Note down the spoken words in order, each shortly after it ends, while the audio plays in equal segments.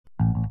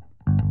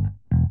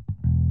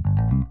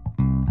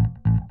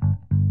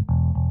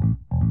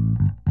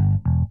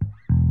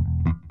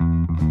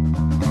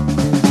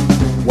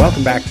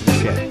welcome back to The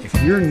Shed.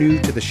 If you're new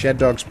to the Shed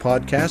Dogs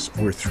podcast,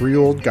 we're three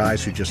old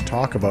guys who just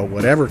talk about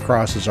whatever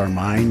crosses our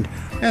mind.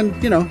 And,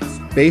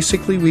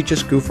 basically we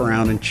just goof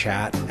around and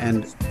chat,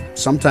 and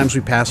sometimes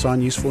we pass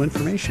on useful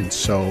information.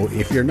 So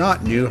if you're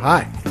not new,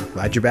 hi,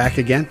 glad you're back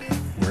again.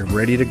 We're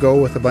ready to go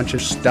with a bunch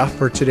of stuff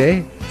for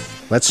today.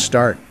 Let's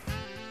start.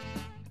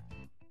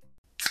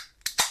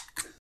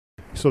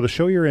 So the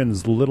show you're in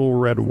is Little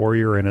Red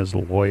Warrior and His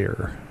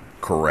Lawyer.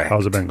 Correct.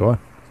 How's it been going?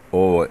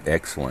 Oh,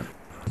 excellent.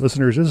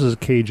 Listeners, this is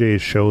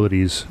KJ's show that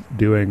he's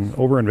doing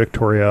over in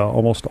Victoria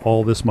almost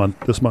all this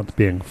month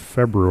being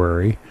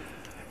February.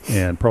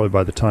 And probably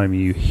by the time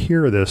you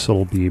hear this,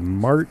 it'll be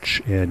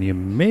March, and you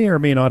may or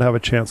may not have a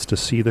chance to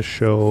see the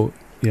show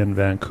in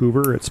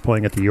Vancouver. It's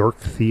playing at the York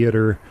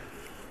Theatre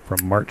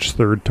from March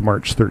 3rd to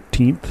March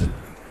 13th.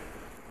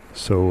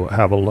 So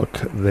have a look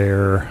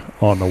there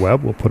on the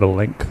web. We'll put a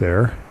link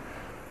there.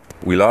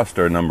 We lost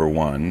our number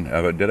one.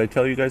 Did I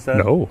tell you guys that?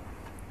 No.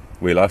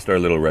 We lost our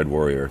Little Red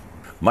Warrior.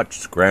 Much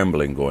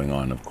scrambling going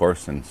on, of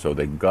course, and so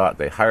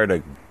they hired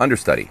a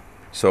understudy.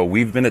 So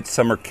we've been at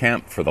summer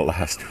camp for the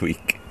last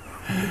week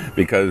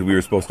because we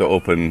were supposed to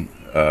open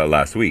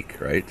last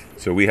week, right?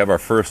 So we have our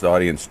first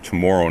audience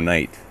tomorrow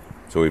night.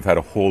 So we've had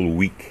a whole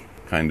week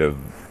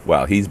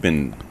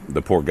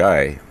the poor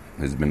guy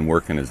has been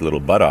working his little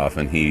butt off,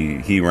 and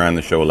he ran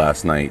the show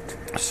last night.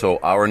 So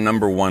our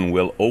number one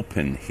will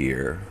open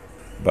here.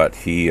 But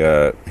he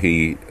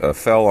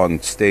fell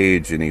on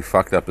stage and he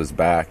fucked up his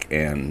back,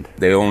 and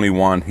they only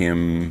want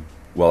him.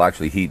 Well,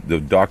 actually, the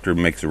doctor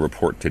makes a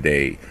report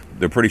today.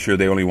 They're pretty sure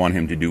they only want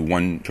him to do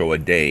one show a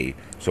day,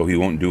 so he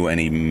won't do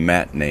any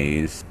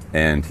matinees,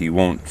 and he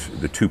won't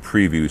the two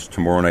previews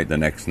tomorrow night. The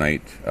next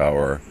night,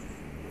 our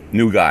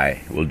new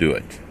guy will do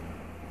it.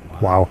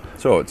 Wow!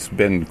 So it's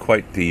been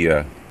quite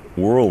the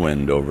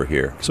whirlwind over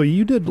here. So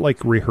you did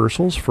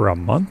rehearsals for a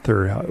month,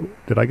 or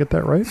did I get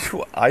that right?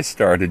 I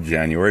started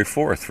January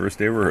 4th. First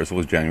day of rehearsal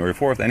was January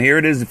 4th, and here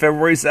it is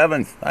February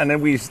 7th, and then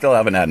we still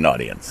haven't had an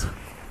audience.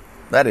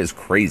 That is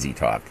crazy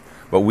talk.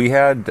 But we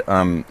had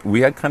kind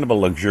of a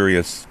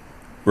luxurious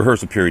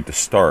rehearsal period to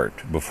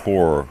start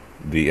before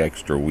the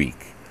extra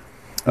week.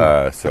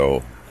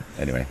 So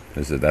anyway,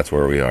 that's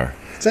where we are.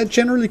 Is that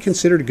generally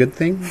considered a good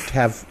thing, to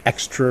have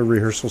extra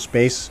rehearsal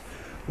space?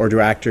 Or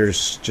do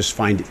actors just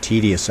find it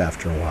tedious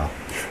after a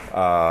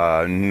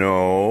while?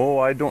 No,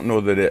 I don't know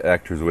that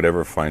actors would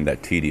ever find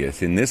that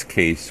tedious. In this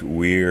case,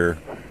 we're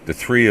the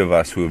three of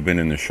us who have been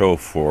in the show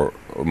for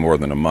more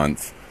than a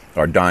month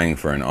are dying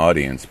for an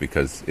audience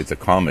because it's a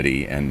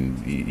comedy, and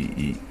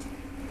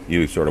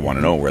you sort of want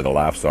to know where the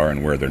laughs are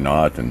and where they're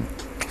not. And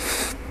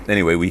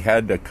anyway, we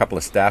had a couple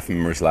of staff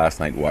members last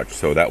night watch,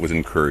 so that was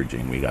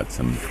encouraging. We got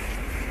some.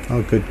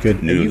 Oh,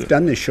 good. Now, you've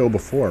done this show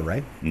before,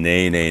 right?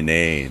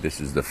 Nay. This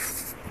is the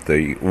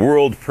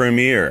world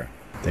premiere.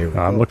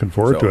 I'm looking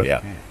forward to it.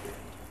 Yeah.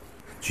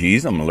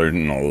 Geez, I'm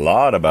learning a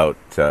lot about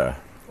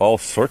all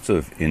sorts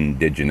of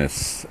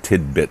indigenous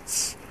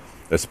tidbits,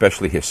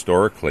 especially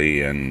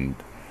historically, and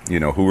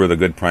who are the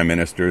good prime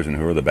ministers and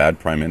who are the bad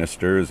prime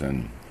ministers,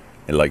 and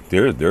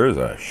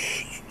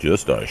there's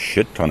just a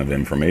shit ton of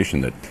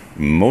information that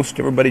most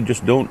everybody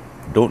just don't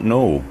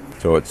know.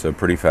 So it's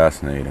pretty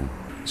fascinating.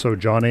 So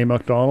John A.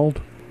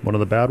 MacDonald, one of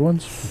the bad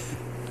ones?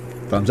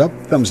 Thumbs up,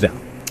 thumbs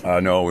down.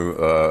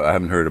 No, I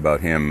haven't heard about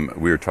him.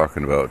 We were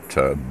talking about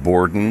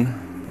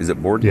Borden. Is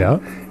it Borden? Yeah.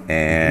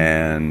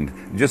 And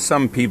just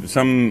some people,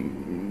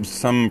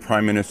 some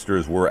prime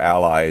ministers were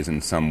allies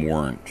and some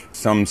weren't.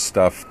 Some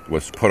stuff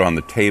was put on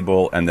the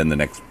table, and then the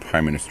next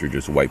prime minister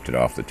just wiped it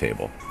off the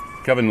table.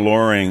 Kevin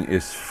Loring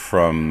is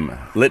from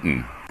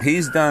Lytton.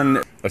 He's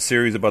done a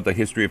series about the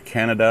history of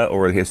Canada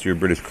or the history of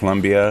British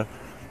Columbia.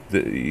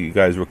 You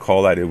guys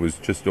recall that? It was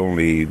just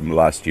only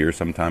last year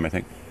sometime, I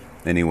think.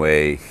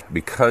 Anyway,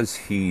 because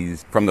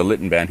he's from the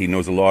Lytton band, he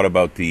knows a lot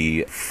about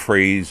the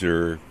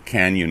Fraser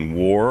Canyon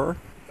War.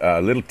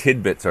 Little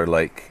tidbits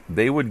are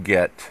they would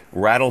get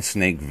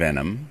rattlesnake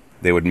venom.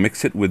 They would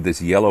mix it with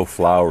this yellow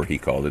flour, he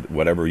called it,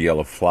 whatever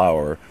yellow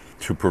flour,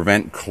 to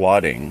prevent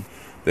clotting.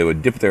 They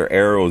would dip their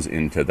arrows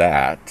into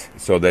that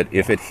so that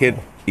if it hit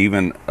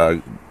even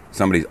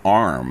somebody's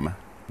arm,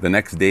 the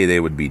next day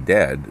they would be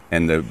dead.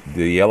 And the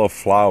yellow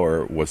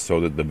flour was so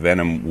that the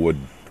venom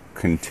would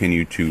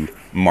continue to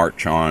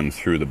march on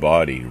through the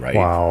body, right?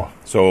 Wow.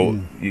 So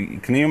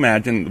can you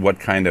imagine what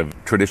kind of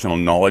traditional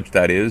knowledge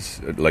that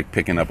is,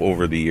 picking up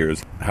over the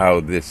years,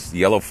 how this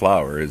yellow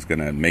flour is going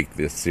to make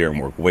this serum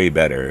work way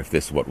better if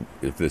this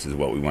is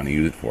what we want to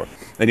use it for.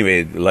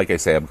 Anyway, like I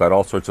say, I've got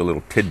all sorts of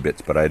little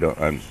tidbits, but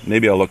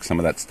maybe I'll look some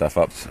of that stuff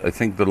up. I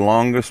think the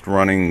longest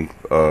running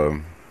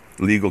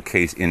legal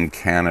case in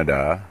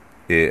Canada,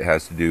 it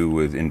has to do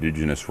with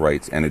Indigenous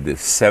rights, and it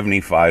is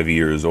 75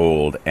 years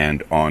old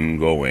and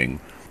ongoing.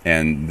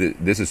 And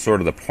this is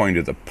sort of the point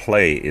of the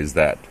play, is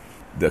that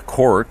the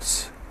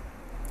courts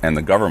and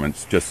the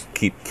governments just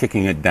keep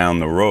kicking it down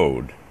the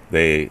road.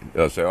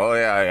 They'll say, oh,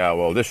 yeah,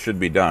 well, this should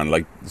be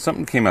done.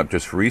 Something came up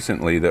just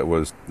recently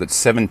that's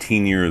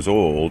 17 years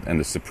old,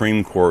 and the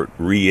Supreme Court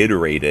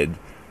reiterated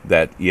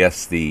that,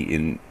 yes,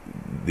 the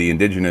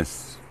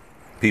Indigenous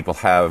people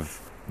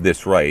have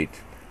this right,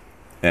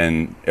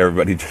 and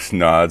everybody just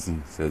nods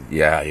and says,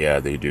 yeah,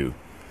 they do.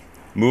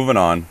 Moving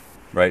on,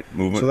 right?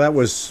 So that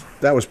was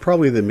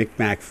probably the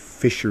Micmac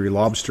fishery,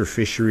 lobster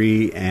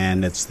fishery,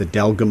 and it's the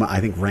Delgamuc. I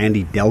think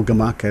Randy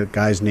Delgamuc, a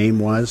guy's name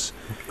was.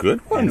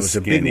 Good one, and it was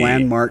a big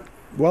landmark.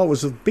 Well, it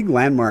was a big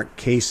landmark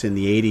case in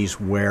the 80s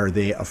where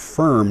they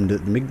affirmed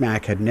that the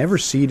Micmac had never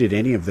ceded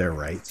any of their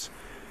rights,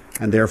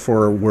 and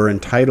therefore were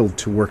entitled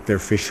to work their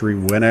fishery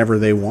whenever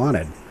they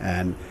wanted.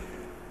 And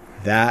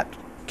that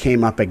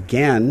came up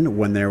again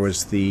when there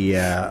was the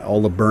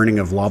all the burning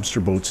of lobster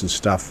boats and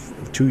stuff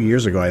 2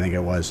 years ago, I think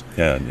it was.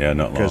 Yeah, not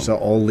long. Because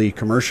all the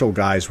commercial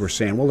guys were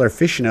saying, well, they're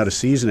fishing out of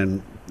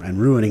season and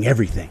ruining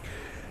everything.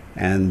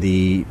 And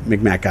the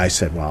Micmac guy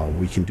said, well,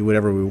 we can do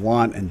whatever we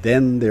want. And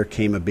then there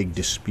came a big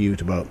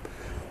dispute about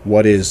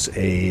what is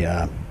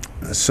a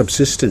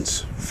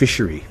subsistence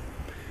fishery.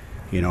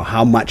 You know,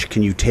 how much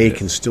can you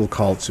take and still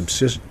call it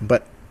subsistence?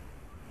 But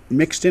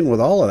mixed in with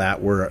all of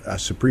that were a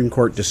Supreme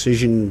Court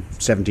decision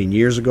 17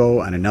 years ago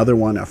and another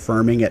one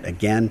affirming it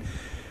again.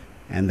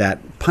 And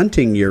that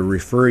punting you're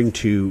referring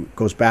to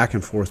goes back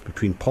and forth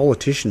between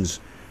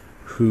politicians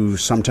who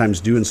sometimes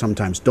do and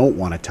sometimes don't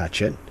want to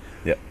touch it,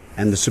 Yep.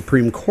 and the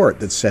Supreme Court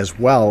that says,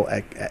 well,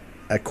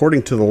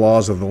 according to the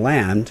laws of the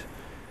land,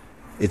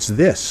 it's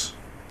this.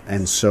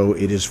 And so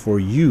it is for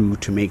you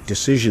to make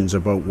decisions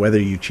about whether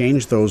you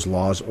change those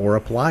laws or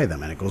apply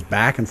them. And it goes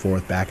back and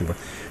forth, back and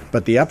forth.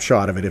 But the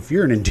upshot of it, if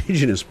you're an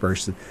Indigenous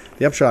person,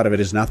 the upshot of it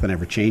is nothing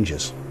ever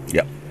changes.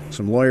 Yep.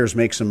 Some lawyers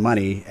make some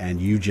money,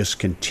 and you just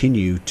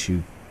continue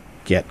to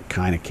get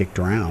kind of kicked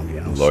around.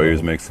 You know,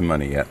 Lawyers make some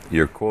money, yeah.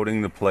 You're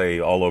quoting the play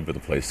all over the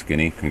place,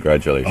 Skinny.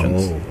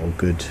 Congratulations. Oh,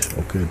 good.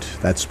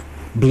 That's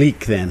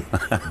bleak then.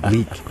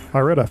 Bleak.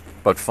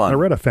 But fun. I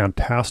read a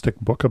fantastic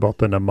book about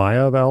the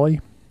Namaya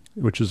Valley,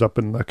 which is up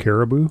in the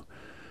Caribou.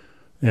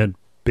 And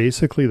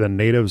basically the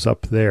natives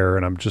up there,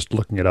 and I'm just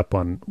looking it up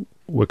on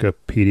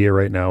Wikipedia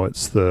right now,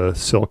 it's the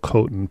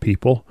Silcotin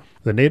people.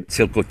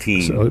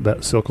 Silcotin. So that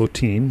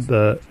Silcotin.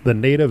 The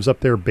natives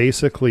up there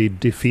basically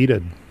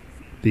defeated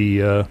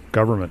the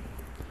government.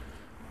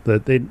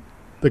 The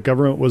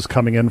government was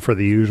coming in for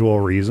the usual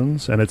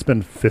reasons, and it's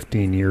been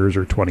 15 years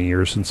or 20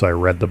 years since I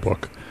read the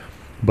book.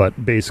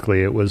 But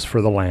basically it was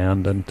for the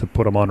land and to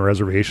put them on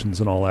reservations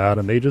and all that.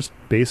 And they just,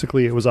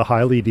 basically it was a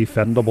highly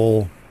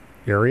defendable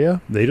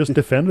area. They just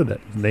defended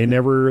it. They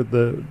never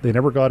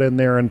got in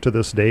there, and to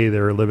this day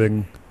they're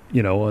living,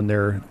 you know, on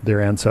their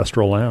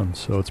ancestral land.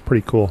 So it's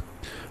pretty cool.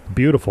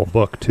 Beautiful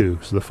book too.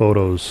 So the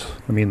photos,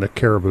 I mean, the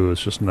Caribou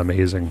is just an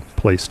amazing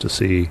place to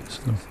see.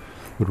 So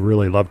would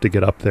really love to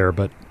get up there,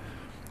 but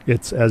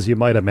it's, as you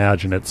might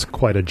imagine, it's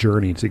quite a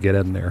journey to get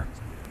in there.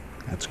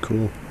 That's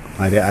cool.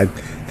 I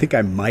think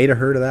I might have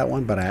heard of that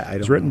one, but I don't.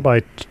 It's written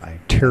by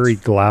Terry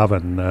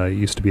Glavin. He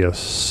used to be a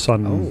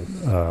Sun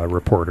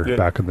reporter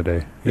back in the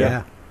day.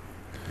 Yeah.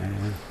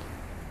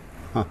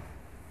 Huh.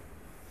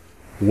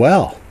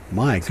 Well,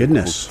 my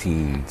goodness.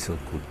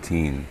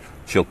 Silcotin.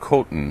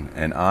 Chilcotin.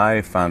 And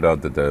I found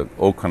out that the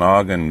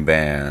Okanagan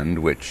band,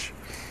 which,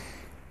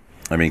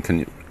 I mean,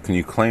 can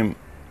you claim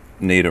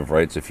native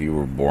rights if you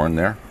were born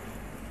there?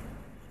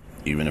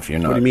 Even if you're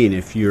not. What do you mean?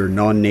 If you're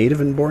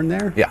non-native and born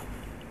there? Yeah.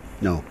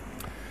 No.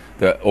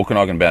 The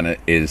Okanagan band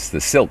is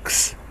the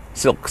Silks.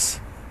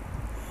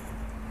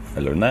 I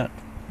learned that.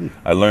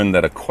 I learned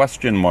that a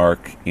question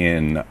mark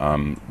in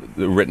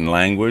the written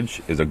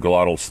language is a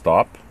glottal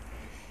stop,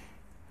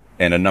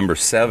 and a number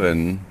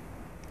 7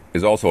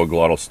 is also a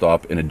glottal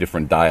stop in a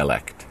different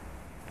dialect.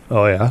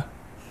 Oh, yeah?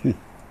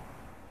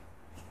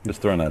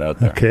 Just throwing that out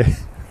there. Okay.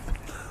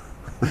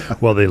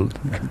 Well, they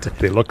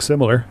look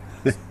similar.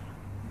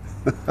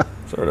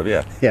 Sort of,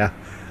 yeah. Yeah.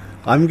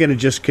 I'm going to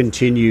just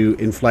continue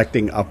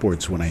inflecting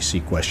upwards when I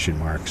see question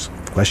marks.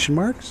 Question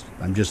marks?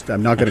 I'm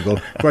not going to go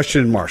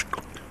question marks.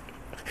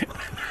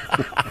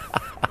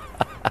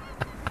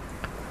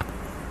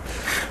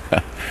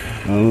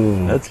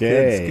 Oh, that's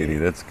good, Skinny.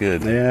 That's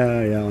good.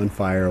 Yeah, on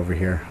fire over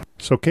here.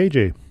 So,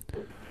 KJ,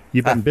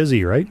 you've been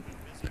busy, right?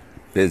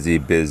 Busy.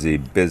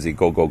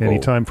 Go. Any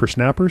time for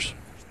snappers?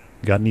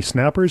 You got any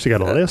snappers? You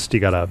got a list? You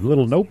got a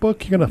little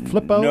notebook you're going to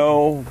flip out?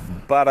 No,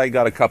 but I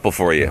got a couple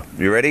for you.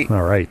 You ready?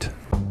 All right.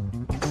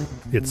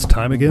 It's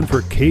time again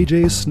for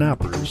KJ's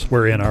Snappers,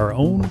 wherein our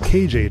own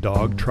KJ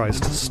dog tries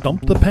to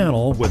stump the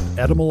panel with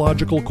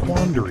etymological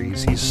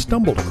quandaries he's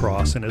stumbled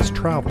across in his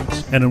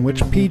travels, and in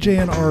which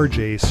PJ and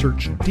RJ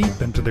search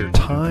deep into their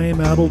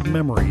time-addled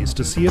memories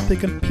to see if they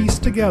can piece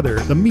together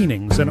the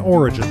meanings and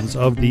origins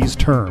of these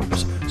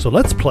terms. So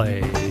let's play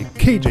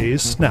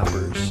KJ's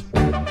Snappers.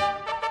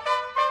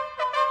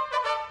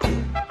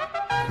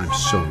 I'm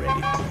so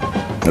ready.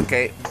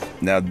 Okay.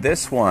 Now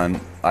this one,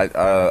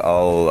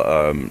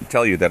 I'll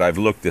tell you that I've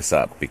looked this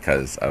up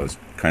because I was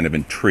kind of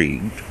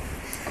intrigued,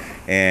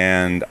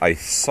 and I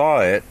saw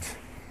it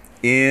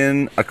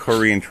in a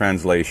Korean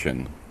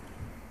translation.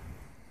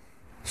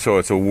 So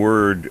it's a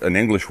word, an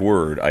English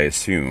word, I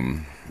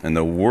assume, and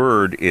the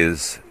word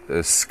is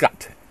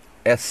scut,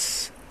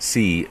 S-C-U-T.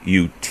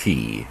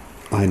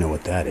 I know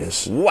what that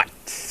is. What,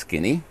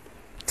 Skinny?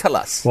 Tell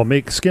us. Well,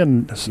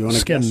 Skin You wanna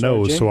Skin guess,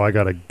 knows, RJ? so I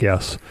got to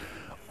guess.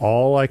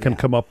 All I can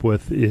come up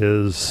with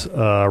is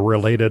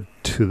related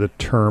to the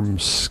term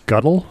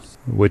scuttle,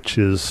 which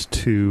is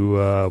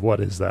to, what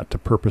is that, to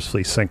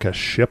purposely sink a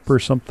ship or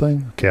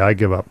something? Okay, I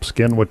give up.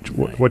 Skin,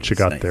 what you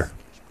got Nice. there?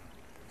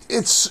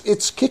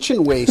 It's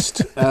kitchen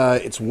waste.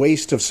 It's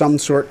waste of some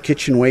sort.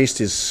 Kitchen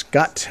waste is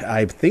scut.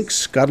 I think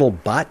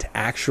scuttlebutt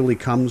actually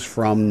comes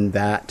from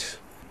that.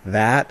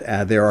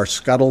 There are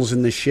scuttles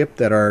in the ship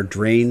that are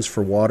drains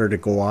for water to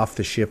go off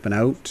the ship and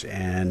out,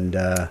 and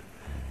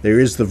there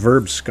is the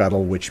verb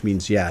scuttle, which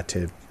means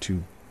to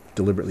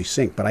deliberately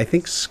sink. But I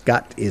think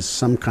scut is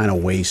some kind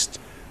of waste,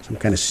 some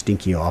kind of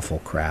stinky, awful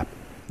crap.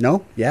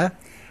 No? Yeah?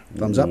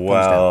 Thumbs up, thumbs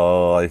down.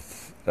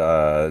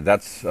 Well,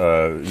 this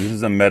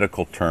is a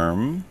medical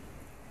term.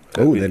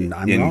 Oh, then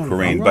I'm in wrong.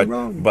 Korean,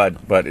 Wrong.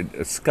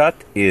 but scut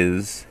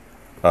is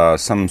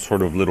some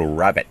sort of little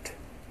rabbit.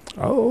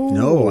 Oh.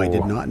 No, I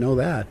did not know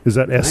that. Is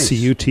that Nice.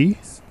 SCUT?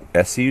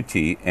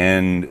 SCUT,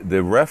 and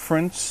the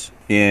reference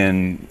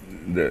in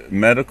the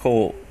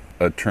medical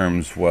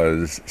terms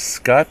was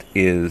scut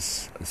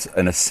is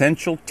an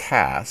essential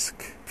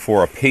task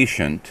for a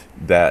patient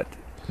that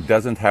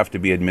doesn't have to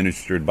be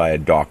administered by a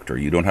doctor.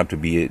 You don't have to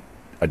be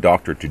a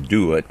doctor to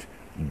do it,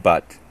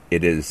 but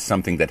it is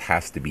something that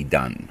has to be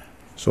done.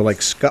 So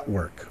like scut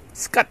work,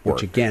 Scut work.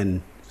 which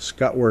again,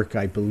 scut work,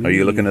 I believe. Are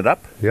you looking it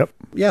up? Yep.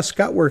 Yeah,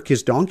 scut work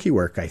is donkey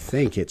work. I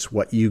think it's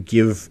what you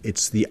give.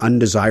 It's the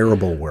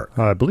undesirable work.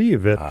 I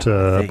believe it. I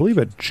think. believe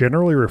it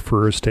generally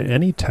refers to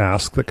any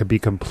task that could be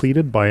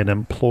completed by an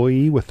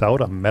employee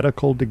without a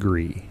medical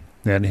degree.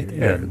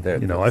 And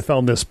I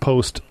found this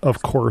post,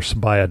 of course,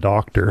 by a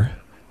doctor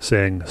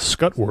saying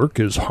scut work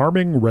is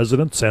harming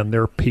residents and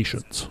their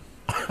patients.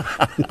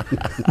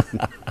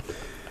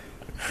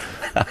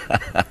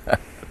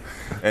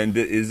 And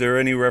is there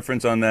any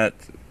reference on that?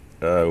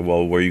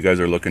 Where you guys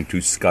are looking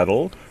to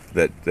scuttle,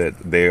 that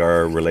they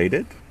are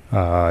related?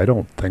 I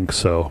don't think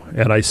so.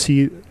 And I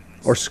see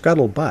Or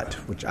scuttlebutt,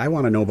 which I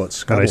want to know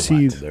about And I see,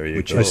 scuttlebutt. There you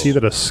which go. I see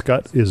that a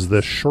scut is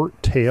the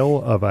short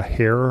tail of a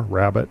hare,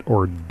 rabbit,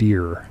 or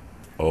deer.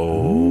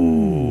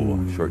 Oh,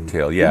 short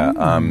tail, yeah.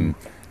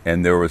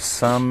 And there was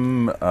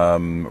some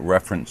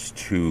reference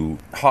to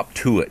hop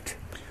to it,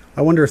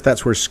 I wonder if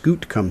that's where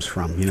scoot comes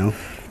from.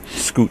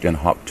 scoot and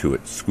hop to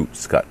it, scoot,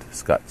 scut,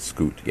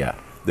 scoot. Yeah,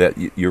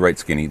 you're right,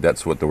 Skinny.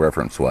 That's what the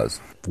reference was.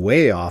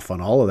 Way off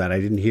on all of that. I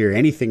didn't hear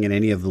anything in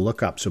any of the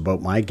lookups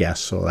about my guess,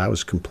 so that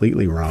was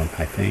completely wrong.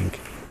 I think.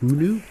 Who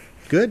knew?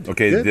 Good.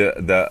 Okay,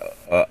 Good. the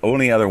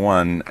only other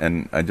one,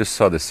 and I just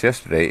saw this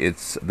yesterday.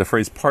 It's the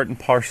phrase "part and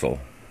parcel."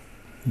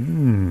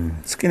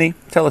 Skinny,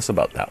 tell us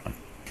about that one.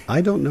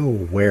 I don't know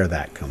where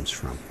that comes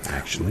from.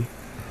 Actually,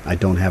 I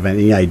don't have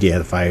any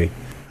idea.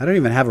 I don't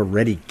even have a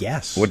ready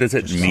guess. What does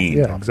it Just mean?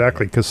 Yeah,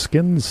 exactly. Because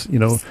Skin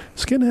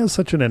has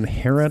such an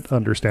inherent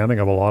understanding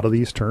of a lot of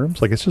these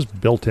terms. Like, it's just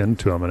built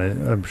into him.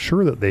 And I'm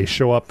sure that they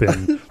show up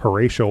in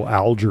Horatio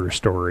Alger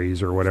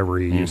stories or whatever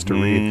he used to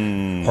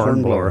read.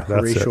 Hornblower,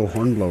 That's Horatio it.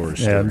 Hornblower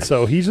story. And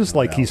so he's just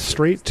like, he's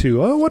straight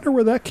to, I wonder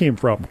where that came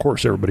from. Of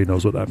course, everybody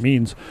knows what that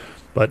means.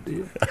 But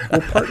Well,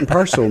 part and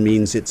parcel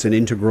means it's an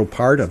integral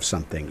part of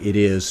something. It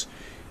is,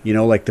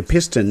 like the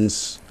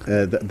pistons,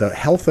 the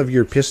health of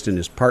your piston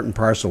is part and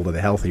parcel to the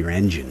health of your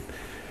engine.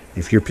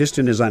 If your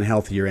piston is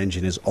unhealthy, your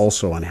engine is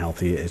also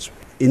unhealthy. It's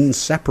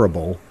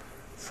inseparable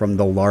from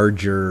the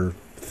larger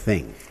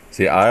thing.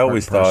 See, I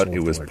always and parcel thought it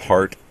of was the larger.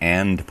 part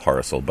and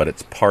parcel, but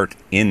it's part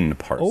in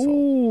parcel.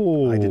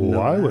 oh, I didn't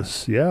know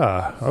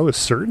that. I was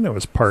certain it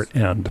was part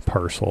and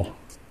parcel.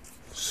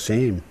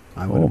 Same.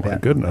 I would Oh, have my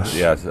bet. goodness.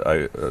 Yes,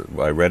 I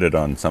read it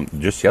on some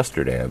just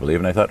yesterday, I believe,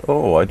 and I thought,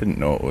 I didn't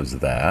know it was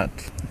that.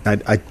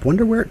 I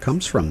wonder where it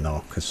comes from,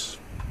 though, because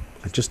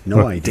I just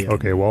no idea.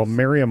 Okay, well,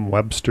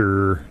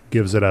 Merriam-Webster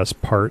gives it as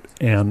part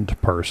and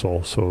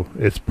parcel, so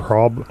it's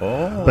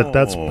but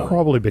that's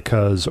probably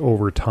because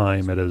over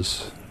time it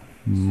has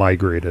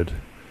migrated.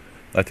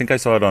 I think I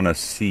saw it on a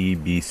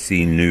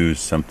CBC News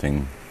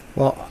something.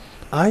 Well,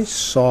 I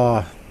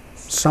saw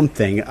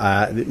something.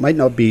 It might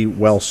not be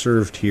well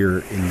served here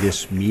in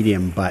this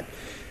medium, but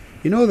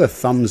the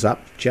thumbs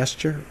up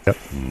gesture? Yep.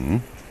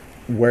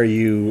 Where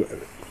you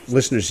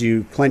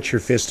clench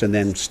your fist and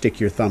then stick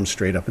your thumb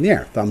straight up in the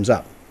air. Thumbs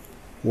up.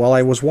 Well,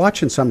 I was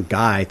watching some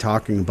guy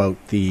talking about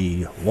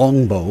the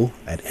longbow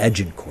at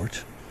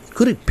Agincourt.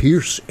 Could it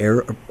pierce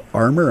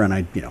armor?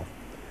 And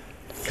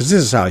because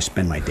this is how I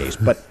spend my days.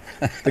 But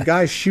the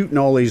guy's shooting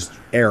all these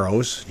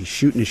arrows. He's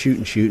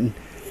shooting.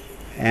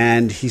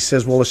 And he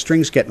says, well, the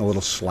string's getting a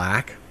little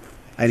slack.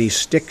 And he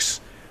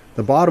sticks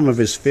the bottom of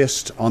his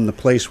fist on the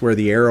place where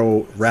the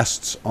arrow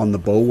rests on the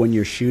bow when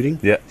you're shooting.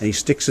 Yeah. And he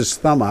sticks his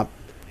thumb up,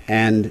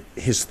 and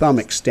his thumb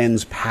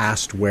extends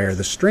past where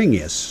the string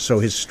is. So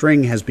his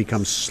string has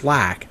become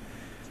slack.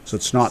 So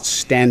it's not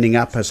standing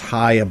up as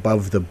high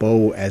above the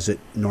bow as it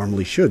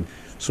normally should.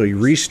 So he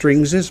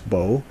restrings his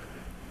bow,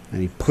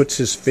 and he puts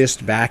his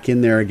fist back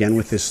in there again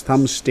with his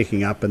thumb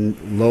sticking up,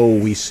 and lo,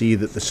 we see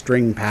that the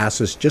string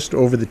passes just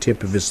over the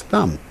tip of his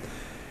thumb.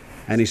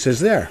 And he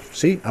says, there,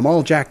 see, I'm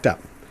all jacked up.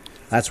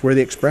 That's where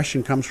the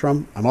expression comes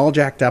from. I'm all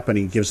jacked up, and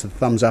he gives the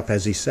thumbs up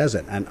as he says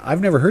it. And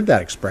I've never heard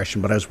that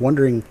expression, but I was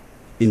wondering,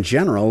 in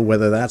general,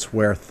 whether that's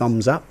where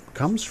thumbs up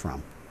comes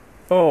from.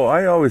 Oh,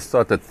 I always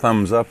thought that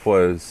thumbs up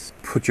was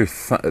put your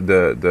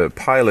the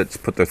pilots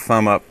put their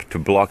thumb up to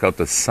block out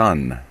the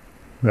sun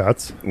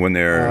That's when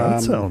they're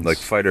that sounds like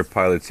fighter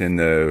pilots in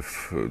the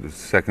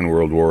Second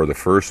World War or the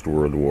First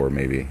World War,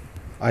 maybe.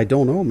 I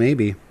don't know,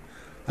 maybe.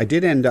 I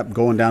did end up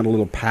going down a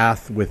little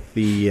path with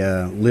the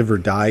live or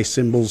die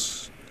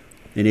symbols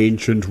in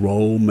ancient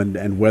Rome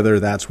and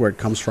whether that's where it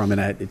comes from. And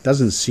it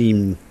doesn't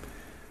seem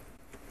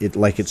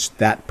like it's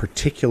that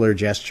particular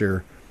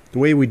gesture. The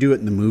way we do it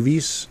in the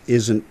movies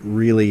isn't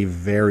really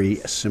very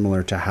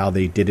similar to how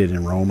they did it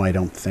in Rome, I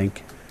don't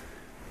think.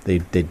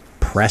 They'd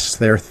press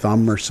their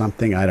thumb or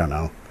something. I don't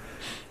know.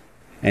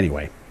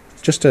 Anyway,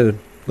 just a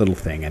little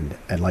thing. And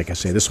like I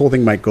say, this whole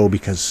thing might go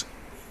because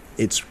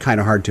it's kind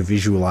of hard to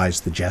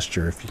visualize the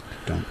gesture if you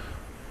don't.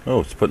 Oh,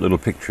 let's put little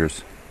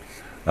pictures,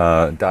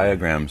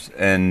 diagrams.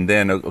 And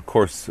then, of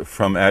course,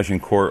 from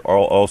Agincourt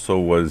also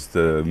was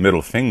the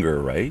middle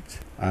finger, right?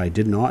 I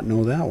did not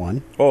know that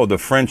one. Oh, the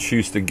French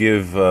used to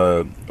give,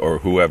 or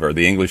whoever,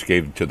 the English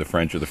gave it to the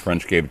French, or the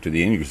French gave it to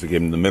the English, to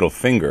give them the middle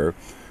finger,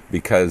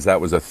 because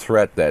that was a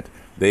threat that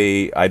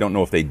I don't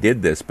know if they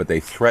did this, but they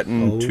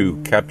threatened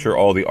to capture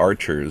all the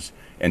archers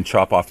and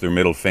chop off their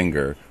middle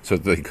finger so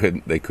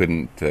that they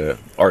couldn't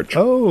arch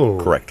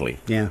correctly.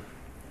 Yeah.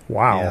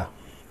 wow. Yeah.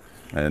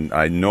 And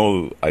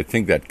I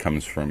think that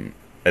comes from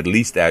at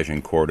least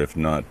Agincourt, if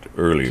not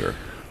earlier.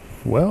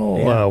 Well,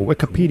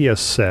 Wikipedia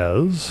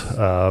says,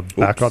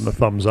 back on the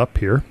thumbs up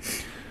here,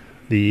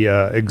 the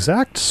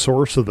exact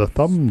source of the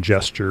thumb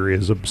gesture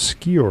is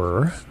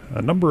obscure.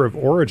 A number of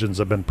origins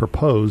have been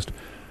proposed.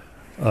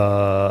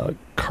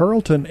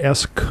 Carlton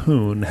S.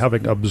 Kuhn,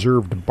 having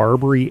observed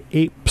Barbary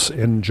apes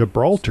in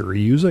Gibraltar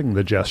using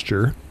the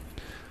gesture,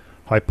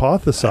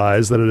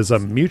 hypothesized that it is a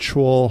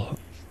mutual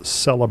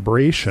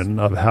celebration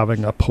of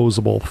having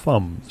opposable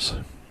thumbs.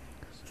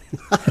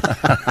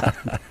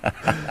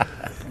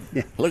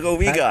 Look what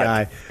we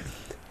got.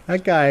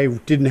 That guy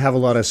didn't have a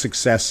lot of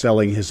success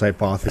selling his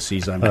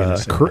hypotheses, I'm going to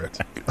say.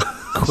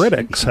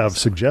 Critics have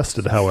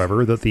suggested,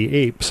 however, that the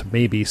apes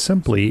may be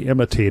simply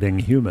imitating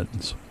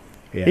humans.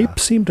 Yeah.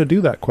 Apes seem to do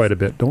that quite a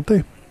bit, don't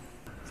they?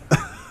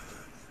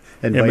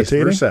 And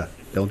Imitating? vice versa,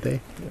 don't they?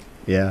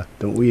 Yeah.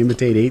 Don't we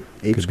imitate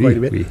apes quite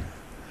a bit?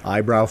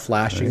 Eyebrow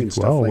flashing and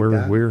stuff like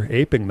that. We're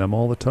aping them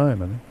all the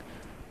time, I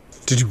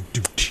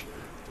think.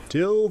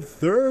 Till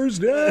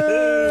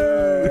Thursday!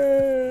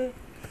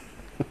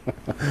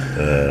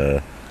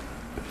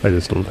 I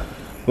just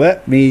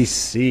Let me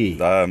see.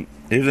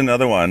 Here's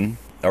another one.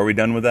 Are we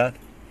done with that?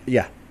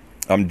 Yeah.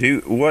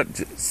 What,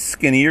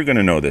 Skinny, you're going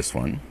to know this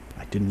one.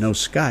 I didn't know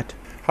Scott.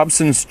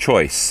 Hobson's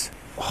Choice.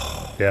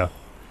 yeah.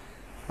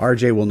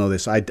 RJ will know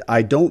this. I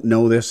don't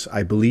know this.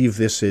 I believe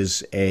this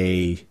is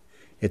it's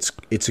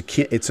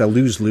a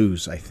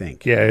lose-lose, I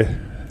think. Yeah.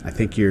 I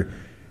think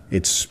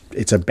it's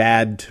a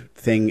bad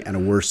thing and a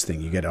worse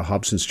thing. You get a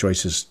Hobson's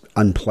Choice is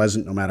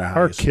unpleasant no matter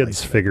how Our you slice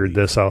kids it. figured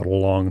this out a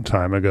long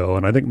time ago,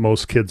 and I think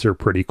most kids are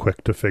pretty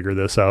quick to figure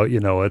this out. You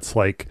know, it's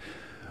like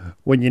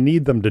when you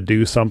need them to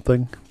do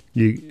something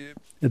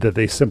that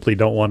they simply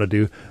don't want to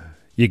do,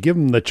 you give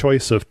them the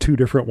choice of two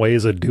different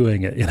ways of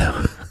doing it, you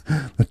know.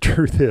 The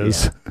truth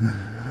is,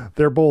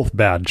 they're both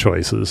bad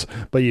choices,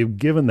 but you've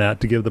given that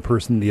to give the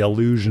person the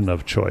illusion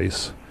of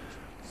choice.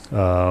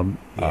 No,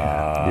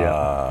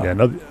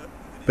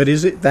 But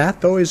is it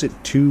that, though? Is it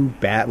too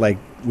bad? Like,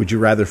 would you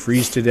rather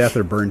freeze to death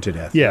or burn to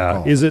death?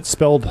 yeah. Oh. Is it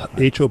spelled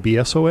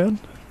Hobson?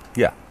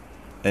 Yeah.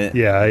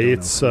 Yeah,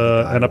 it's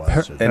an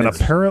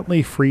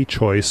apparently free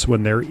choice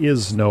when there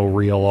is no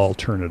real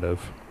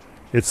alternative.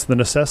 It's the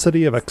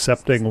necessity of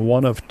accepting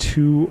one of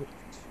two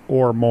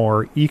or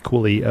more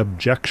equally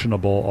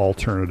objectionable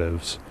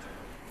alternatives.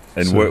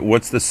 And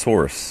what's the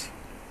source?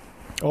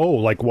 Oh,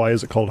 like why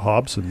is it called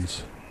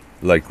Hobson's?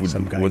 Like,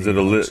 Some guy was it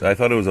named Hobson. I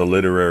thought it was a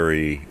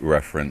literary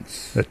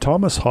reference. That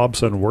Thomas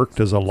Hobson worked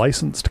as a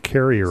licensed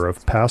carrier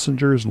of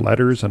passengers,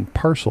 letters, and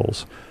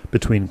parcels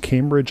between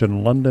Cambridge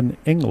and London,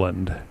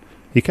 England.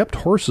 He kept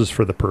horses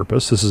for the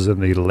purpose. This is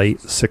in the late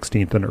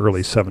 16th and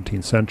early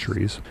 17th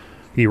centuries.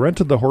 He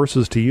rented the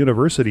horses to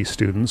university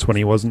students when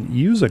he wasn't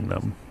using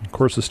them. Of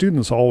course, the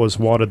students always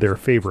wanted their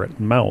favorite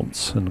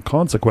mounts, and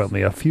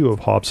consequently a few of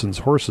Hobson's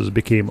horses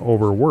became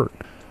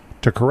overworked.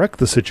 To correct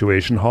the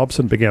situation,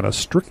 Hobson began a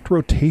strict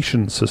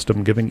rotation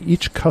system, giving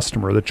each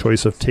customer the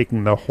choice of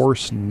taking the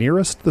horse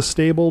nearest the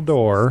stable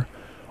door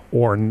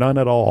or none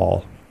at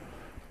all.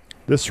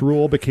 This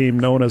rule became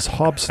known as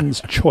Hobson's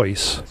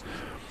Choice,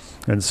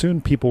 and soon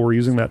people were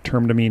using that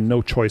term to mean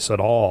no choice at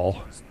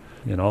all,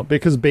 you know,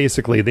 because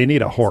basically they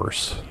need a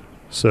horse.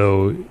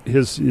 So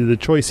the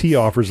choice he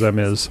offers them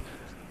is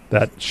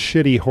that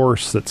shitty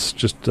horse that's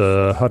just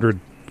 100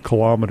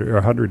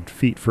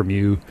 feet from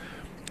you,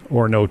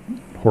 or no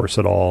horse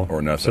at all,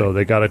 Or nothing. So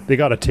they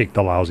gotta take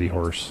the lousy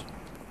horse.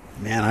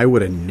 Man, I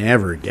would have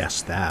never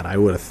guessed that. I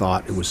would have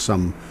thought it was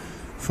some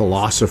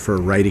philosopher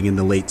writing in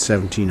the late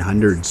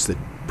 1700s that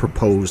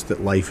proposed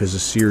that life is a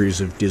series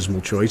of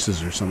dismal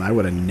choices or something. I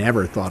would have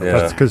never thought of Yeah.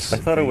 that. That's 'cause- I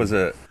thought it was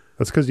a.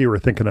 That's because you were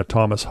thinking of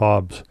Thomas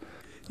Hobbes.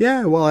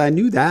 Yeah, well, I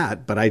knew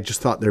that, but I just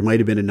thought there might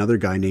have been another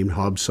guy named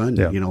Hobbes' son.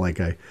 Yeah. You know, like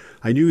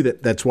I knew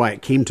that's why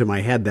it came to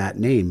my head, that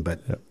name, but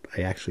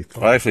I actually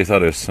thought... I actually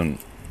thought it was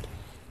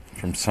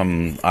from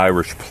some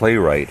Irish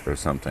playwright or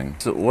something.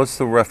 So what's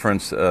the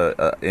reference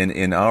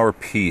in our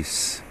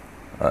piece?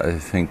 I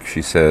think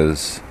she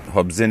says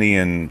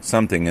Hobbesian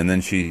something, and then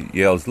she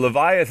yells,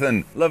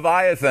 "Leviathan!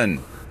 Leviathan!"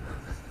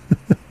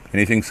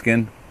 Anything,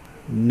 Skin?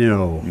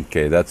 No.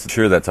 Okay, that's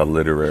a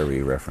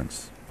literary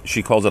reference.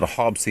 She calls it a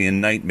Hobbesian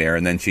nightmare,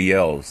 and then she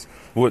yells,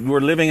 "We're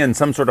living in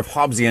some sort of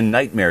Hobbesian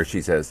nightmare,"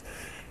 she says.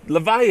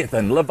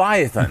 "Leviathan!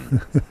 Leviathan!"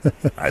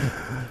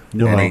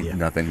 No idea.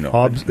 Nothing, no.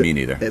 Hobbes- Me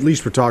neither. At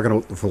least we're talking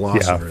about the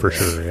philosopher. Yeah, for there.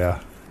 sure, yeah.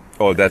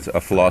 Oh, that's a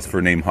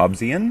philosopher named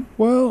Hobbesian?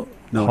 Well,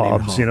 No,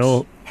 named Hobbes, you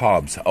know...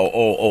 Hobbes.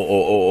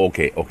 Oh,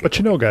 okay. But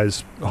you know,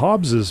 guys,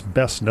 Hobbes is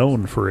best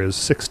known for his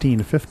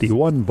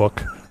 1651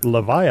 book,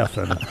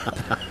 Leviathan.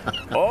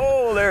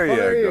 Oh, there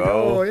you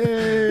go.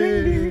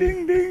 Yay. Ding,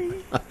 ding, ding.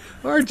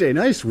 RJ,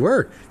 nice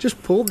work.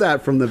 Just pulled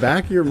that from the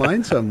back of your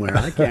mind somewhere.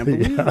 I can't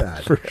believe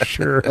that. For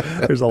sure.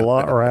 There's a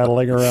lot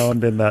rattling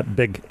around in that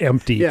big,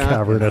 empty, Yeah.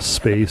 cavernous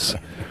space.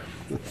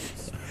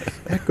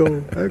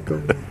 Echo.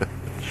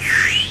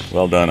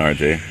 Well done,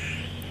 RJ.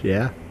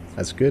 Yeah,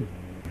 that's good.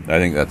 I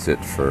think that's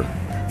it for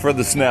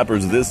the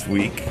Snappers this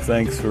week.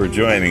 Thanks for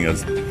joining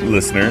us,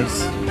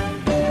 listeners.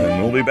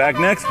 And we'll be back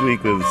next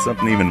week with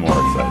something even more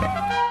exciting.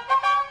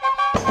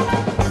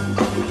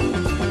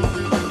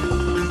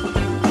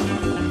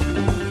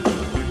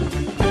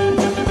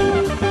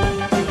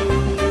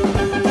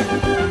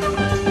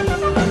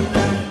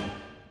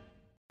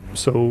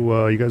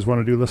 So, you guys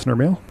want to do listener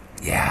mail?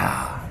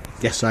 Yeah.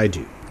 Yes, I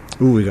do.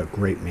 Ooh, we got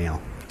great mail.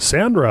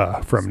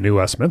 Sandra from New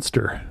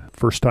Westminster,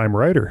 first-time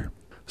writer,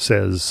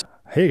 says,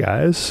 "Hey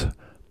guys,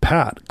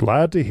 Pat,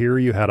 glad to hear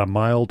you had a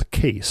mild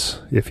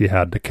case, if you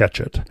had to catch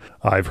it.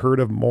 I've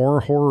heard of more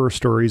horror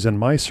stories in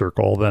my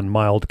circle than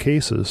mild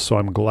cases, so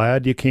I'm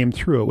glad you came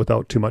through it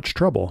without too much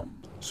trouble."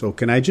 So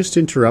can I just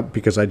interrupt,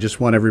 because I just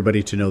want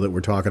everybody to know that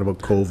we're talking about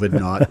COVID,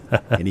 not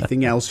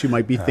anything else you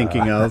might be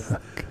thinking of.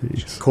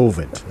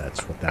 COVID,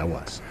 that's what that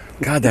was.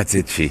 God, that's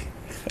itchy.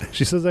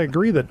 She says, "I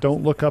agree that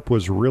Don't Look Up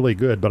was really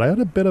good, but I had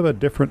a bit of a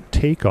different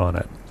take on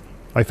it.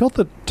 I felt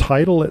the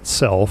title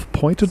itself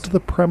pointed to the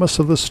premise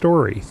of the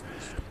story.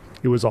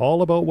 It was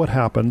all about what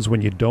happens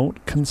when you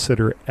don't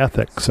consider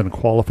ethics and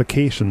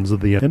qualifications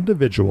of the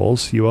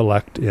individuals you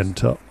elect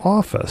into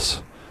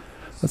office."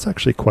 That's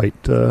actually quite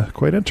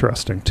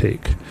interesting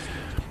take.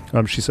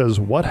 She says,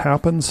 "What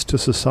happens to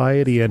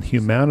society and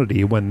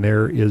humanity when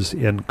there is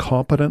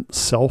incompetent,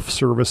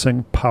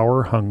 self-servicing,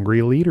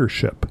 power-hungry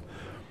leadership?"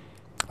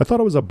 I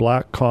thought it was a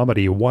black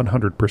comedy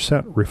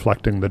 100%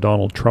 reflecting the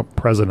Donald Trump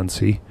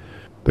presidency.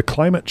 The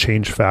climate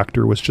change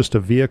factor was just a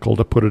vehicle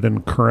to put it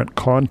in current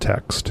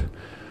context.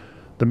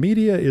 The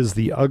media is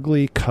the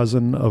ugly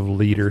cousin of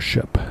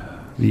leadership.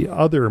 The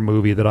other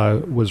movie that I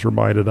was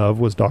reminded of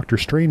was Dr.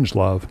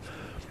 Strangelove,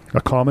 a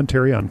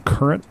commentary on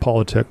current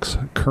politics,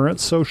 current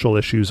social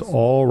issues,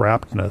 all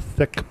wrapped in a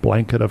thick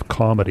blanket of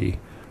comedy.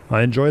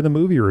 I enjoy the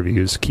movie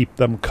reviews. Keep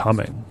them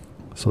coming.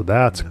 So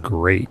that's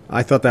great.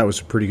 I thought that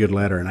was a pretty good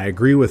letter, and I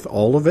agree with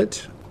all of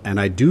it. And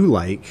I do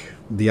like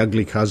the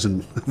ugly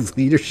cousin of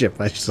leadership.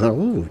 I just thought,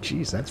 oh,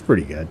 geez, that's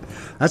pretty good.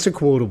 That's a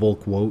quotable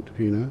quote,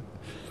 you know.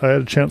 I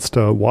had a chance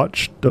to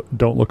watch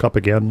Don't Look Up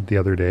again the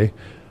other day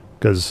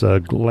because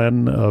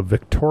Glenn of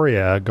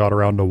Victoria got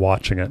around to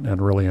watching it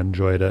and really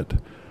enjoyed it.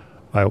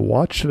 I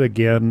watched it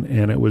again,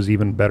 and it was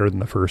even better than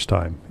the first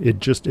time. It's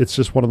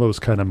just one of those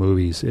kind of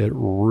movies. It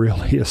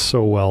really is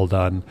so well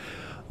done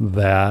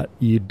that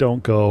you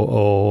don't go,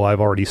 "Oh,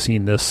 I've already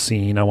seen this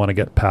scene, I want to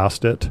get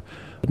past it."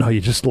 No,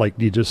 you just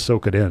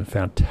soak it in.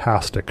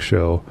 Fantastic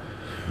show.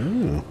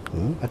 Well,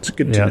 that's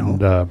good to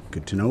know.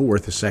 Good to know.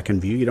 Worth a second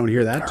view. You don't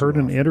hear that. I heard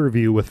an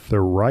interview with the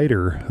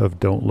writer of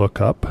Don't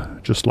Look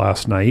Up just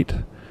last night.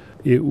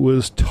 It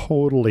was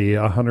totally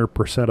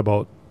 100%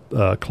 about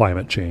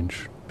climate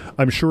change.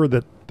 I'm sure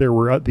that there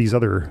were these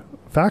other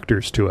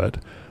factors to it,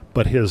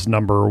 but his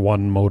number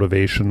one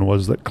motivation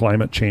was that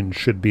climate change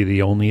should be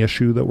the only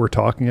issue that we're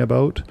talking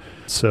about.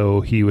 So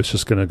he was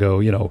just going to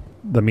go,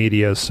 the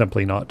media is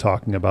simply not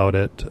talking about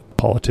it.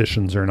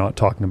 Politicians are not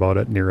talking about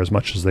it near as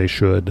much as they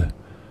should.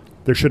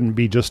 There shouldn't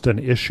be just an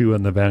issue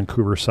in the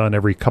Vancouver Sun.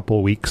 Every couple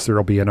of weeks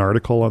there'll be an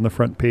article on the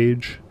front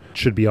page. It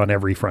should be on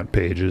every front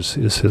page is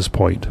his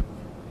point.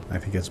 I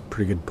think that's a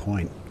pretty good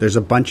point. There's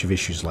a bunch of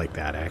issues like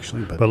that,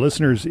 actually. But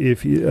listeners,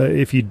 if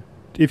you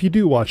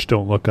do watch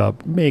Don't Look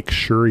Up, make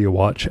sure you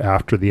watch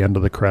after the end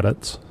of the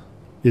credits.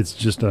 It's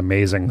just an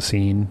amazing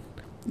scene.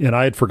 And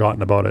I had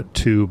forgotten about it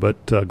too,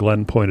 but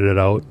Glenn pointed it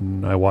out,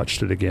 and I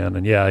watched it again.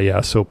 And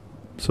yeah. So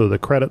the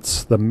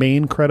credits, the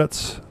main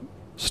credits,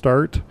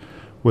 start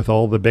with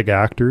all the big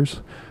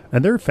actors,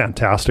 and they're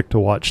fantastic to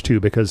watch too,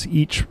 because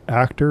each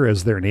actor,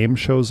 as their name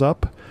shows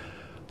up,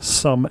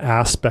 some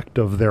aspect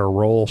of their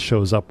role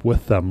shows up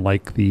with them.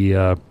 Like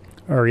the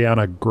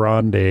Ariana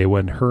Grande,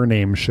 when her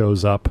name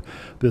shows up,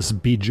 this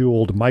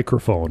bejeweled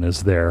microphone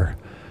is there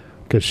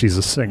because she's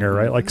a singer,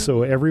 right? Like,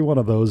 so every one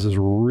of those is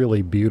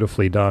really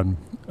beautifully done.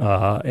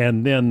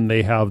 And then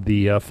they have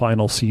the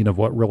final scene of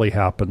what really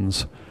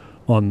happens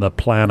on the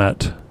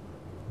planet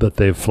that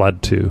they've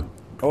fled to.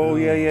 Oh,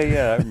 yeah.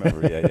 I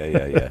remember.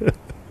 Yeah.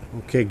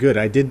 Okay, good.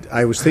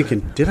 I was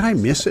thinking, did I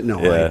miss it? No,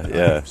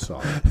 I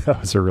saw it.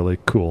 That was a really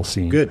cool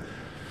scene. Good.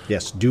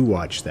 Yes, do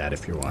watch that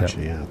if you're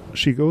watching. Yeah.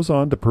 She goes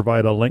on to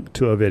provide a link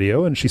to a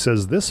video, and she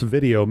says, "This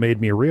video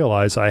made me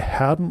realize I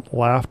hadn't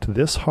laughed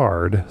this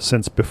hard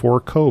since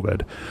before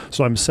COVID,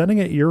 so I'm sending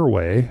it your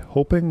way,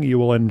 hoping you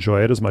will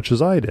enjoy it as much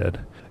as I did.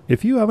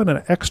 If you have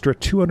an extra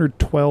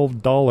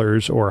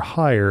 $212 or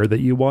higher that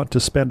you want to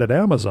spend at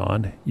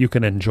Amazon, you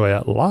can enjoy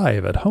it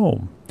live at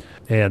home."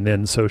 And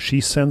then so she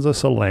sends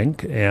us a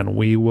link, and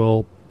we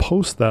will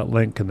post that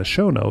link in the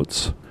show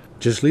notes.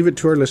 Just leave it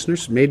to our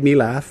listeners. Made me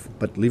laugh,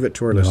 but leave it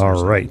to our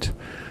listeners. All right.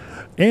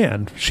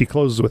 And she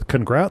closes with,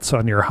 "Congrats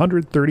on your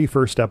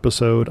 131st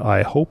episode.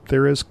 I hope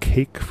there is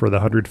cake for the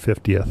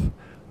 150th.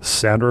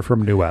 Sandra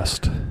from New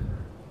West."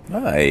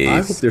 Nice.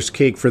 I hope there's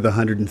cake for the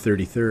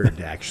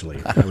 133rd, actually.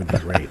 That would be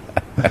great.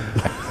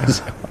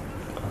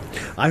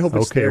 I hope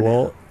it's Okay, there.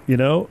 well, you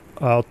know,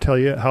 I'll tell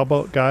you, how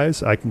about,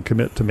 guys, I can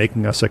commit to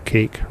making us a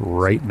cake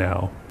right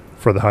now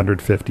for the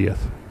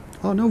 150th.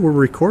 Oh, no, we're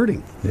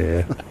recording.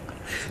 Yeah.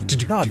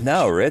 Not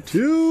now, Rich.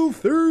 Till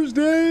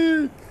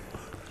Thursday.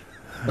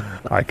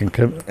 I can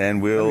commit.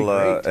 And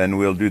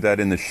we'll do that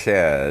in the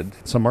shed.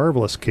 It's a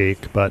marvelous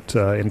cake, but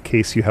in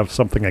case you have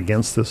something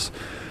against this,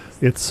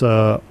 it's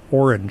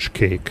orange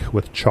cake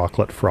with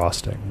chocolate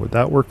frosting. Would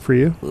that work for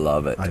you?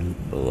 Love it.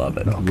 Love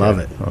it. Okay. Love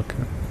it.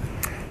 Okay.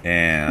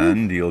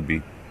 And you'll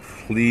be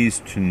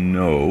pleased to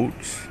note,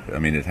 I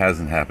mean, it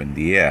hasn't happened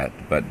yet,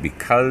 but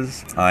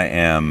because I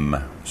am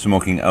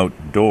smoking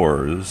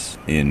outdoors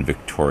in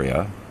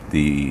Victoria,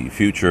 the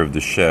future of the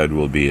shed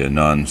will be a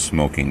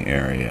non-smoking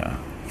area.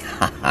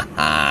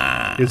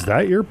 Is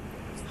that your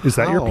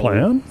How?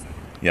 plan?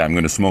 Yeah, I'm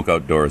going to smoke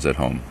outdoors at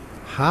home.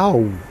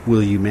 How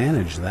will you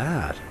manage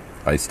that?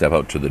 I step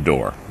out to the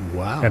door.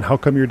 Wow. And how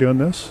come you're doing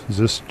this? Is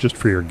this just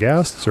for your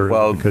guests, or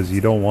Well- because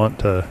you don't want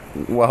to?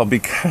 Well,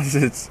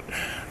 because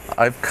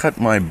I've cut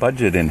my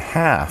budget in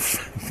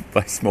half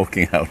by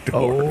smoking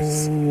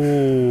outdoors.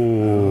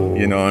 Oh.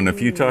 You know, and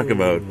if you talk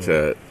about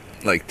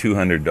like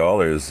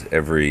 $200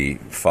 every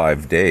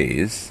 5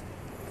 days,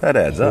 that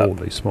adds up.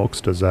 Holy smokes,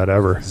 does that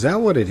ever? Is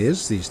that what it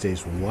is these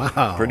days?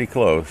 Wow. Pretty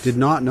close. Did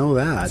not know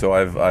that. So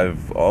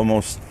I've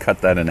almost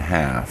cut that in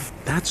half.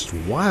 That's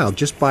wild,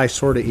 just by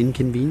sort of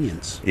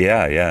inconvenience.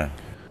 Yeah.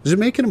 Does it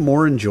make it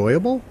more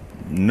enjoyable?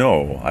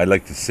 No, I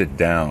like to sit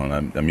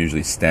down. I'm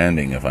usually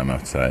standing if I'm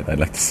outside. I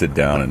like to sit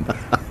down and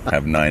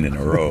have 9 in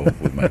a row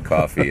with my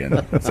coffee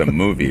and some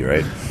movie,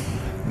 right?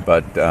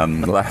 But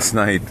last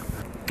night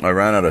I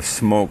ran out of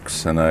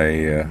smokes, and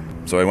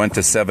so I went to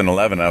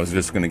 7-Eleven. I was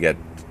just going to get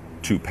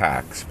 2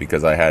 packs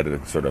because I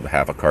had sort of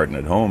half a carton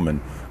at home, and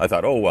I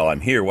thought, oh, well,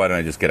 I'm here. Why don't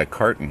I just get a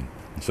carton?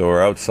 So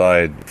we're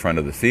outside in front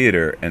of the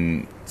theater,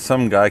 and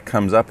some guy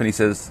comes up and he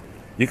says,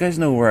 "You guys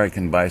know where I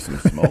can buy some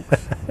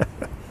smokes?"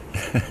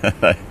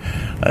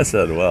 I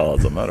said, well,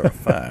 as a matter of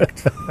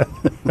fact,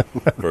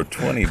 for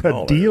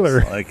 $20, A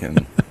dealer. I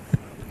can.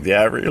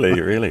 Yeah,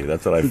 really.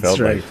 That's what I felt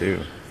right. like,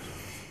 too.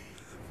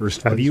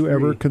 First Have one's you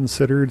ever free.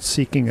 considered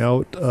seeking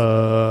out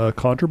a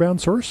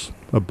contraband source,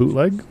 a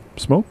bootleg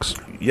smokes?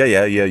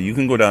 Yeah. You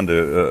can go down to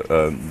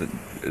the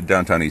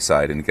downtown east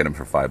side and get them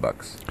for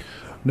 $5.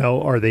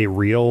 Now, are they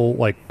real,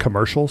 like,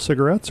 commercial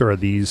cigarettes, or are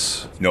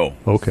these? No,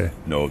 Okay.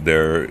 no,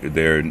 they're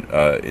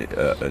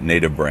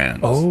native brands.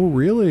 Oh,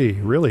 really?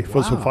 So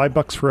Wow.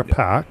 $5 for a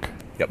pack.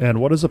 Yep.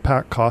 And what does a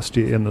pack cost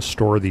you in the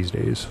store these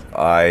days?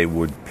 I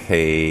would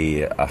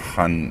pay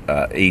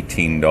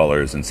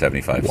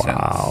 $18.75.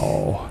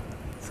 Wow.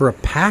 For a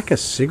pack of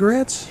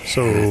cigarettes?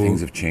 So Things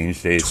have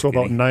changed, Dave. so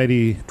about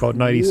 90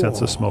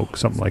 cents a smoke,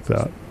 something like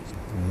that.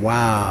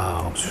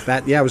 Wow.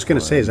 That, I was going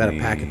to say, is that a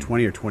pack of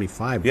 20 or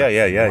 25?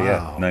 Yeah.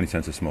 Wow. 90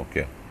 cents a smoke,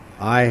 yeah.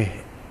 I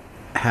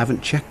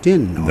haven't checked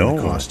in on No.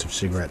 the cost of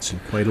cigarettes in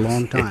quite a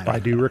long time. I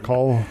do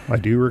recall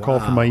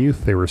from my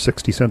youth they were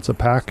 60 cents a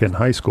pack in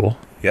high school.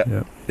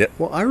 Yeah.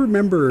 Well, I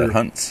remember At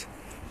Hunt's.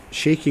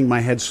 shaking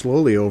my head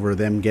slowly over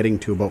them getting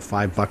to about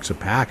 $5 a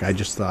pack. I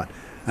just thought,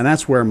 and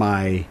that's where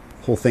my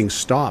whole thing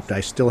stopped. I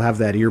still have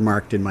that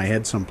earmarked in my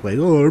head someplace.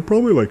 Oh, they're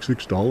probably like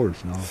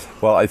 $6 now.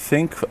 Well, I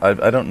think,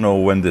 I don't know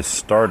when this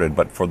started,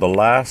 but for the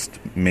last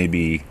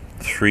maybe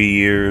 3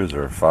 years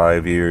or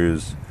 5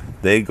 years,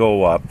 they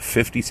go up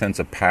 50 cents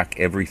a pack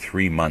every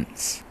 3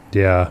 months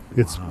Yeah,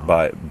 it's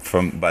by the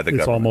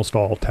government. almost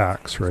all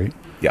tax, right?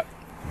 Yeah.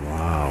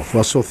 Wow.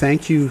 Well, so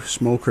thank you,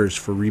 smokers,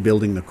 for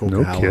rebuilding the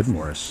Coquihalla kidding.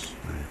 for us.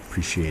 I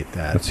appreciate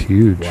that. That's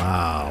huge.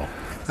 Wow.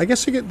 I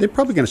guess they're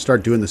probably going to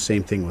start doing the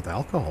same thing with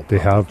alcohol. They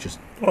probably, have. just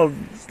Well,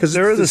 'Cause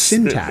there it's is the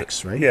sin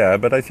tax, right? Yeah,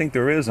 but I think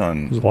there is There's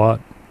on. a lot.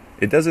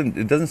 It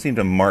doesn't seem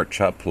to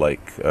march up like.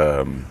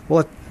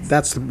 well,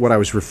 that's what I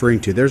was referring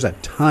to. There's a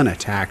ton of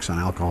tax on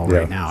alcohol Yeah.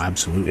 right now.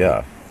 Absolutely.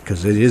 Yeah.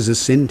 Because it is a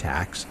sin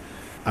tax.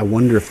 I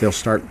wonder if they'll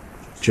start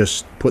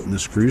just putting the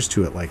screws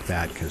to it like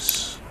that,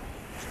 because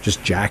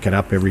just jack it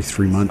up every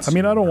 3 months. I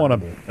mean, I don't want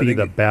to be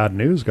the bad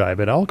news guy,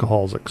 but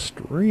alcohol is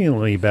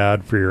extremely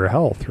bad for your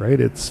health, right?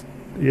 It's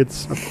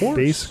Of course.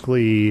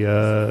 basically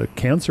a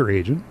cancer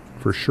agent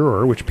for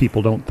sure, which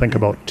people don't think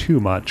about too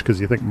much because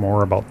you think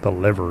more about the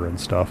liver and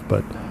stuff.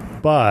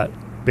 But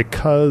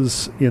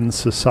because in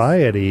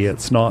society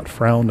it's not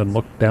frowned and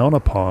looked down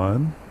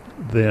upon,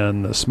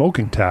 then the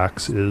smoking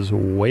tax is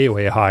way,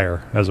 way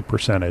higher as a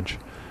percentage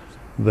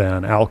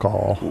than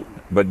alcohol.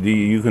 But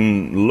you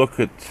can look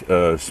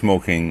at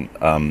smoking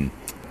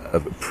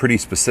pretty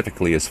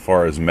specifically as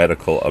far as a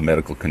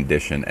medical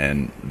condition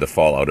and the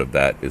fallout of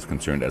that is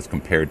concerned as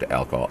compared to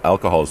alcohol.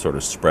 Alcohol is sort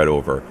of spread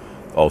over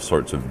all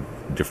sorts of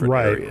different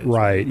areas.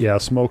 Right. Yeah,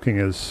 smoking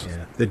is...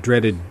 Yeah. The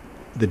dreaded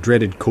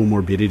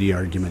comorbidity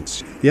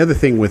arguments. The other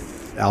thing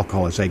with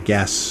alcohol is, I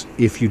guess,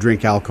 if you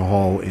drink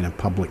alcohol in a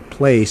public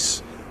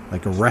place,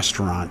 like a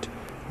restaurant,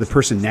 the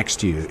person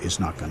next to you is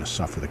not going to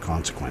suffer the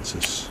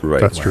consequences.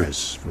 Right. That's true.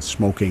 Whereas with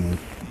smoking,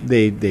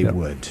 they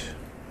would.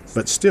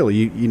 But still,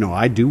 you know,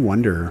 I do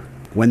wonder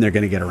when they're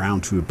going to get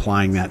around to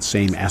applying that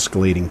same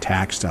escalating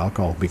tax to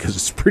alcohol, because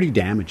it's pretty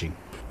damaging.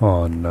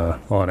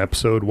 On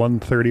episode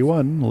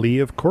 131, Lee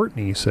of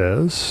Courtney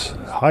says,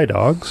 "Hi,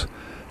 dogs.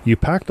 You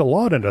packed a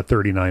lot into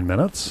 39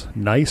 minutes.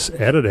 Nice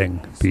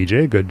editing,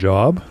 PJ. Good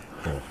job."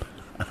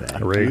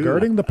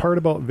 Regarding the part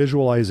about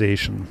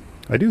visualization,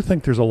 I do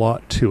think there's a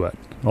lot to it,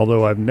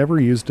 although I've never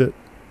used it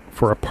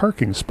for a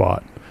parking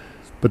spot.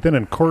 But then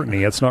in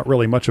Courtney, it's not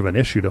really much of an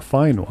issue to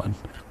find one.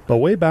 But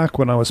way back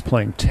when I was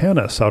playing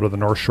tennis out of the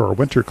North Shore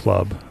Winter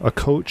Club, a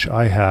coach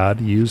I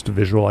had used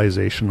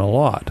visualization a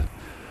lot.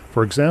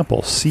 For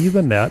example, see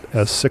the net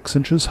as 6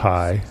 inches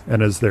high,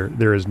 and as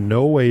there is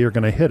no way you're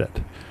going to hit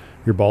it.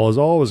 Your ball is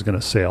always going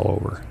to sail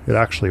over. It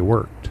actually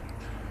worked.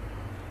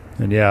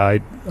 And yeah,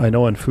 I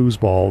know in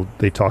foosball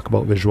they talk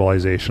about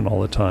visualization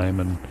all the time,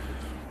 and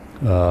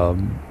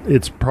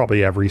it's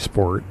probably every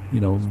sport.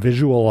 You know,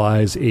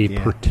 visualize a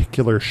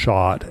particular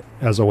shot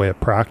as a way of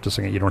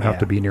practicing it. You don't have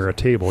to be near a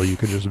table. You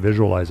can just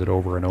visualize it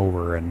over and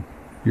over, and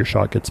your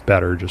shot gets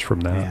better just from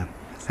that. Yeah.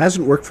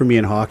 Hasn't worked for me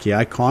in hockey.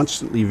 I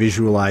constantly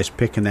visualize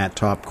picking that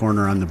top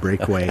corner on the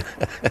breakaway.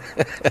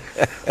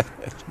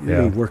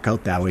 Really work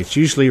out that way. It's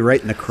usually right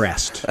in the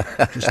crest.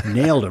 Just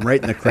nailed him right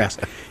in the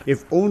crest.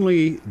 If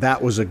only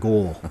that was a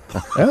goal,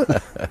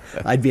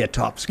 I'd be a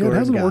top scorer. It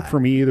hasn't worked for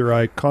me either.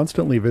 I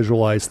constantly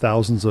visualize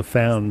thousands of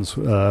fans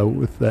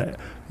with that,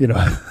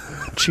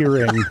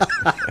 cheering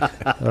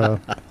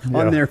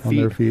on their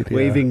feet,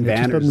 waving banners.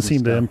 It just doesn't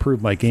seem to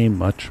improve my game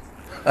much.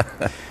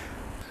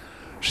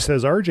 She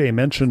says, RJ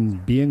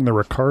mentioned Being the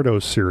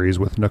Ricardos series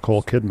with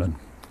Nicole Kidman.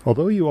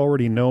 Although you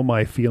already know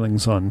my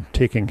feelings on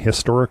taking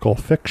historical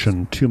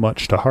fiction too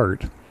much to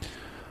heart,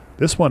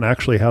 this one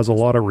actually has a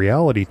lot of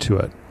reality to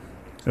it.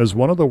 As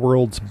one of the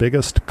world's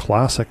biggest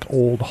classic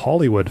old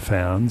Hollywood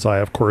fans, I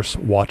of course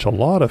watch a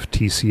lot of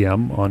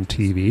TCM on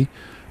TV,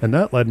 and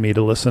that led me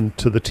to listen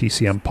to the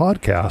TCM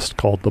podcast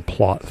called The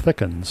Plot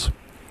Thickens.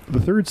 The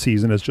 3rd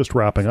season is just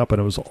wrapping up, and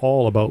it was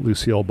all about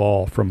Lucille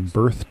Ball from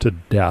birth to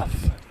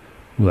death.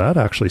 Well, that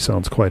actually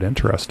sounds quite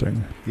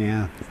interesting.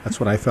 Yeah, that's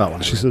what I felt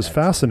when she says that.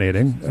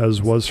 Fascinating,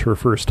 as was her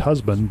first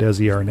husband,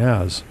 Desi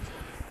Arnaz.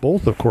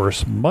 Both, of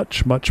course,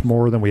 much, much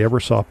more than we ever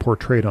saw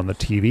portrayed on the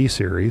TV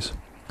series.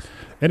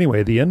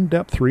 Anyway, the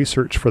in-depth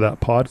research for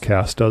that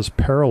podcast does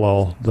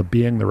parallel the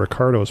Being the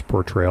Ricardos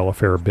portrayal a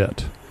fair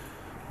bit.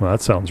 Well,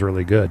 that sounds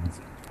really good.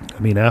 I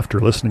mean, after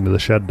listening to the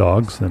Shed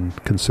Dogs, then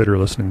consider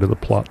listening to The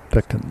Plot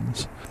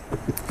Thickens.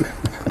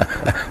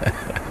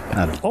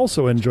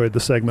 Also enjoyed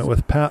the segment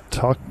with Pat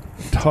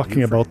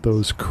talking about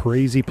those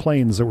crazy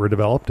planes that were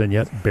developed and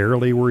yet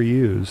barely were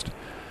used.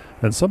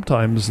 And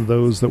sometimes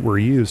those that were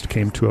used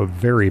came to a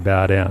very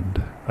bad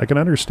end. I can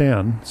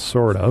understand,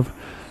 sort of,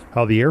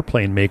 how the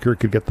airplane maker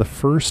could get the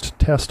first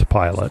test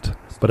pilot,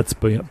 but it's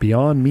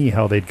beyond me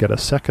how they'd get a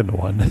second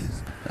one.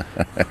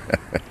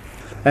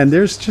 And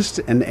there's just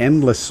an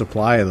endless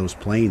supply of those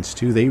planes,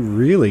 too. They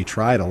really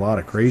tried a lot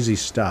of crazy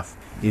stuff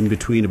in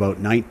between about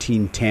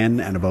 1910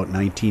 and about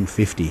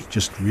 1950.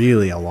 Just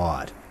really a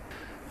lot.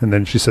 And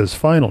then she says,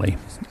 finally,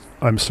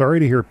 I'm sorry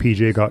to hear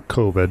PJ got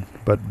COVID,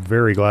 but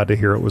very glad to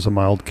hear it was a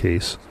mild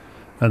case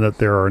and that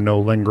there are no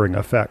lingering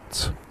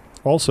effects.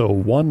 Also,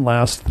 one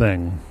last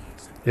thing.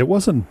 It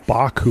wasn't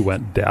Bach who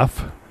went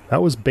deaf.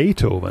 That was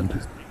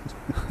Beethoven.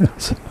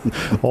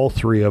 All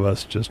three of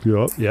us just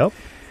go, yep.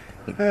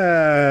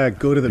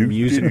 Go to the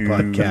music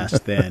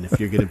podcast then, if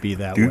you're going to be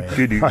that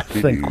way. I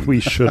think we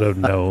should have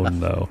known,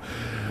 though.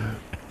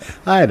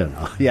 I don't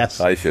know. Yes,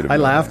 I should have. I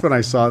laughed when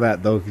I saw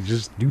that, though.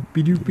 Just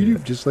doopy doopy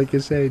doop, just like you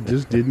said.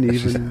 Just didn't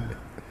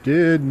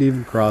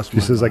even cross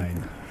my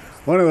mind.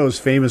 One of those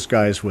famous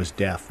guys was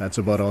deaf. That's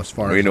about as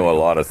far as we know a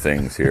lot of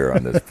things here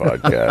on this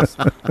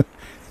podcast.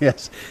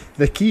 Yes,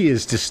 the key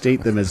is to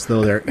state them as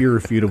though they're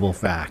irrefutable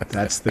fact.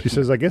 That's the. She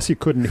says, "I guess you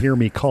couldn't hear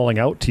me calling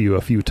out to you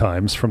a few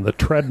times from the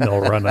treadmill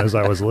run as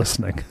I was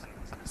listening."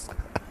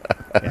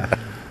 Yeah.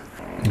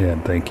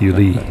 And thank you,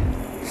 Lee.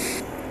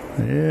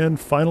 And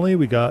finally,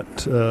 we got,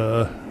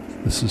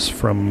 this is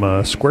from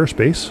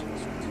Squarespace.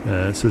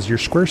 It says, your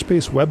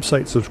Squarespace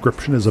website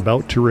subscription is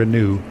about to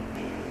renew,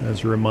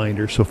 as a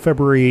reminder. So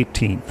February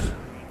 18th.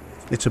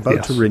 It's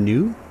about to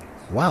renew?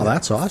 Wow,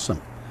 that's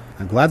awesome.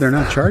 I'm glad they're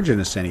not charging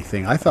us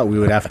anything. I thought we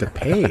would have to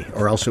pay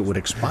or else it would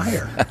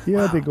expire.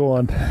 Yeah, they go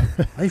on.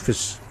 Life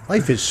is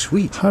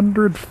sweet.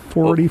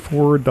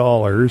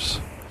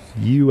 $144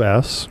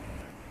 US.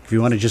 If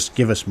you want to just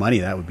give us money,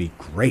 that would be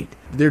great.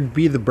 There'd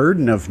be the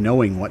burden of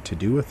knowing what to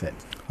do with it.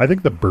 I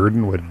think the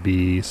burden would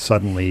be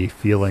suddenly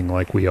feeling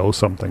like we owe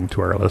something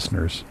to our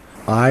listeners.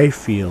 I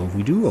feel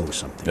we do owe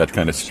something. That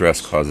kind of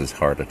stress causes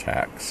heart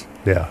attacks.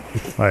 Yeah,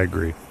 I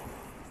agree.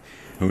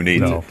 Who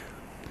needs it?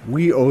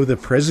 We owe the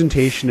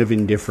presentation of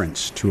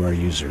indifference to our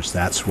users.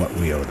 That's what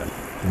we owe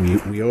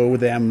them. We owe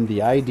them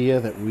the idea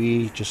that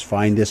we just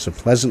find this a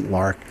pleasant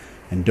lark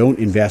and don't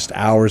invest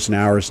hours and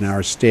hours and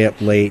hours, stay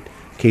up late,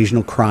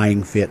 occasional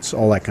crying fits,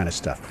 all that kind of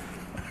stuff.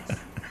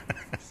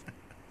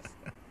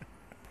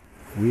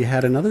 We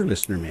had another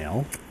listener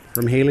mail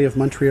from Haley of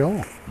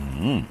Montreal.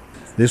 Mm-hmm.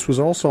 This was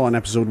also on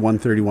episode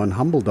 131,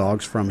 Humble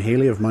Dogs, from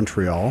Haley of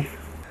Montreal.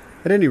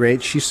 At any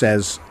rate, she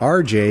says,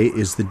 RJ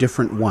is the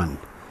different one.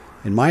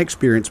 In my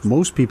experience,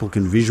 most people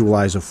can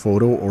visualize a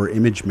photo or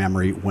image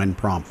memory when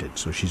prompted.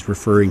 So she's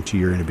referring to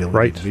your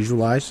inability to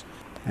visualize.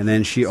 And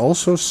then she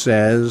also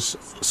says,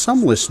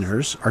 some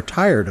listeners are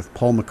tired of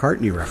Paul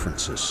McCartney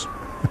references.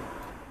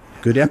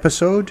 Good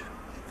episode?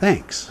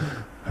 Thanks.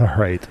 All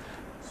right.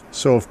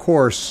 So, of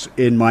course,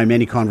 in my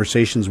many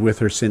conversations with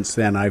her since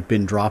then, I've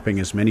been dropping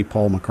as many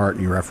Paul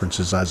McCartney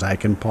references as I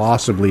can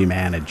possibly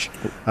manage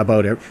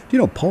about it. Do you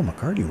know Paul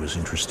McCartney was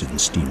interested in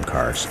steam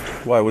cars?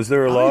 Why, was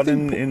there a lot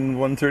in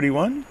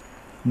 131?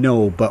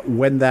 No, but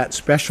when that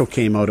special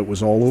came out, it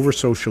was all over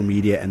social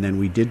media, and then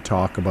we did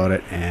talk about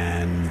it,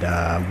 and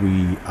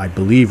I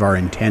believe, are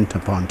intent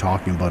upon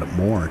talking about it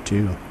more,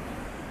 too.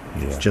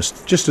 Yeah.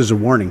 Just as a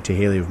warning to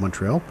Haley of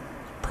Montreal,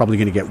 probably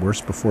going to get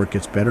worse before it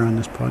gets better on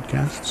this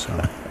podcast,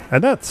 so...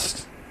 And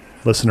that's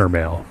listener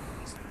mail.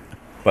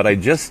 But I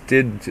just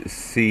did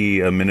see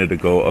a minute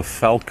ago a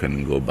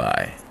falcon go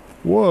by.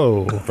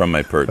 Whoa. From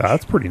my perch.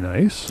 That's pretty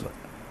nice.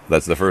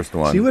 That's the first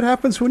one. See what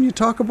happens when you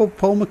talk about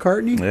Paul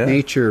McCartney? Yeah.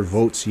 Nature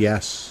votes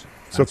yes.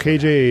 So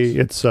KJ,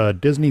 it's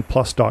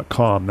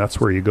DisneyPlus.com.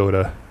 That's where you go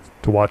to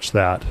watch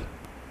that.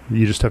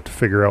 You just have to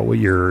figure out what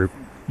your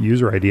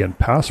user ID and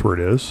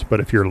password is. But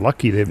if you're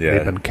lucky, they've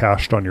been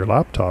cached on your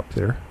laptop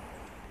there.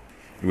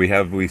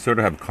 We sort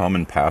of have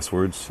common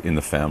passwords in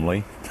the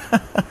family.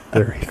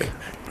 There you go.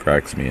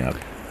 Cracks me up.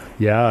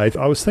 Yeah,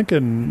 I was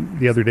thinking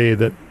the other day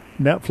that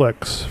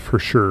Netflix, for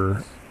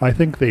sure, I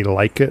think they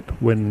like it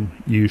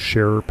when you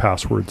share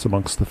passwords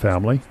amongst the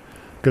family,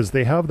 because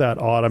they have that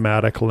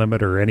automatic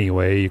limiter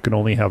anyway. You can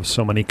only have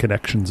so many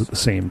connections at the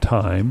same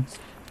time.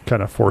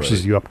 Kind of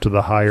forces you up to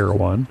the higher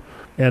one.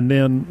 And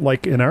then,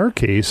 like in our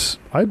case,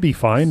 I'd be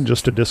fine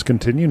just to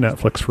discontinue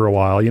Netflix for a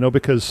while,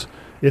 because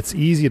it's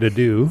easy to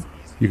do.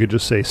 You could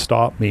just say,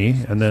 stop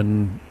me, and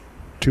then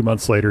 2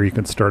 months later you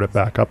can start it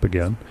back up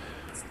again.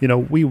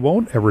 We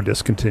won't ever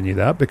discontinue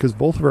that because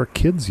both of our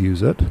kids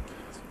use it.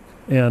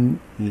 And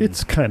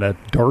it's kind of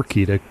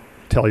darky to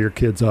tell your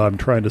kids, I'm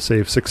trying to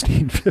save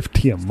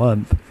 $16.50 a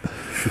month.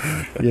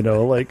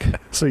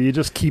 So you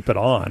just keep it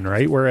on,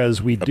 right? Whereas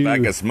a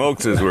bag of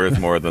smokes is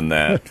worth more than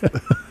that.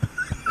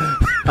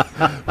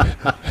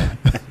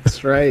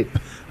 That's right.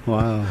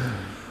 Wow.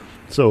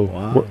 So,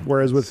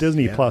 whereas with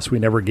Disney Plus, we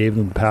never gave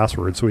them the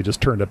password, so we just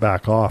turned it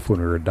back off when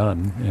we were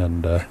done.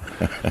 And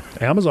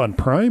Amazon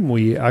Prime,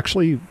 I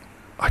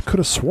could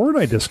have sworn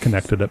I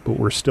disconnected it, but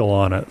we're still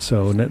on it.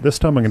 So this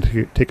time I'm going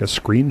to take a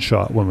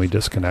screenshot when we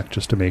disconnect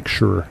just to make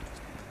sure.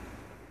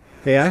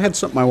 Hey, I had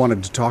something I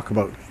wanted to talk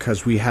about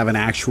because we have an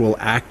actual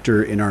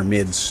actor in our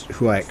midst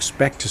who I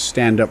expect to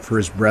stand up for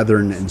his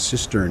brethren and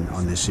sistern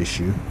on this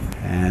issue.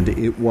 And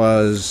it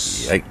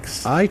was...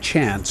 Yikes. I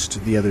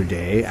chanced the other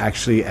day,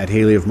 actually at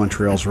Haley of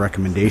Montreal's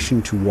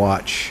recommendation, to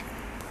watch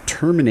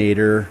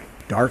Terminator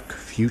Dark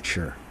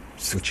Future,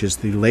 which is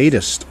the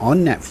latest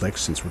on Netflix,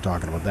 since we're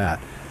talking about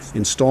that,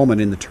 installment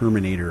in the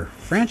Terminator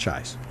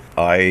franchise.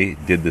 I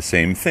did the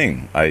same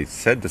thing. I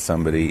said to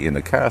somebody in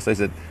the cast, I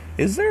said,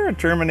 is there a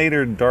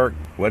Terminator Dark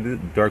what?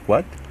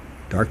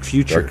 Dark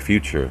Future. Dark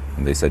Future.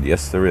 And they said,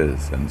 yes, there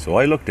is. And so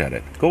I looked at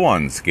it. Go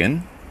on,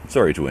 Skin.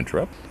 Sorry to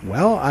interrupt.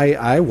 Well,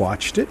 I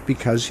watched it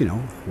because,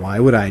 why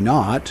would I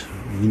not?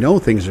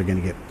 Things are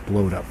going to get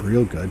blowed up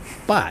real good.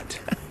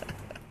 But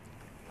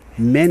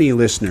many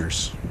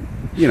listeners,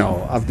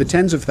 of the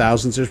tens of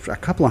thousands, there's a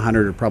couple of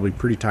hundred are probably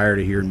pretty tired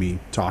of hearing me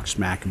talk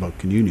smack about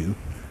Kanunu.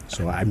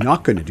 So I'm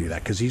not going to do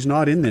that because he's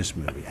not in this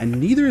movie. And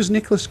neither is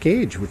Nicolas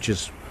Cage, which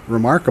is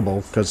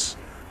remarkable because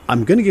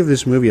I'm going to give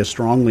this movie a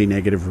strongly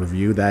negative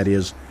review. That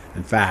is,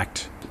 in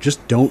fact,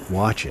 just don't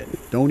watch it.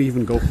 Don't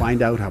even go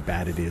find out how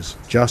bad it is.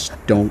 Just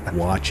don't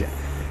watch it.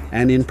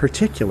 And in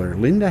particular,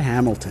 Linda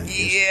Hamilton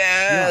is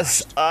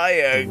yes, I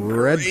agree.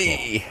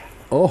 Dreadful.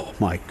 Oh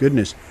my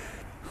goodness.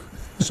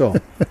 So,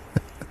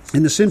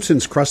 in The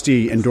Simpsons,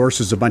 Krusty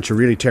endorses a bunch of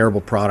really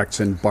terrible products,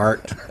 and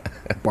Bart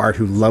Bart,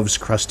 who loves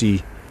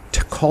Krusty,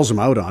 calls him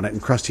out on it,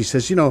 and Krusty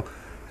says,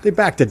 they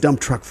backed a dump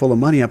truck full of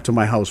money up to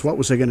my house. What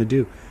was I going to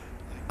do?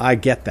 I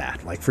get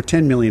that. Like, for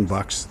 $10 million,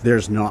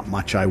 there's not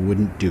much I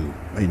wouldn't do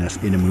in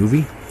a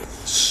movie.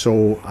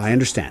 So I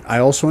understand. I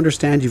also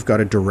understand you've got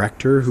a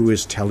director who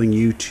is telling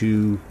you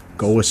to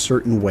go a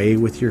certain way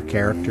with your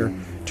character,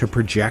 to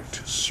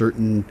project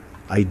certain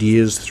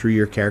ideas through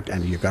your character,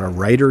 and you've got a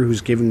writer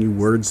who's giving you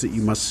words that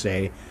you must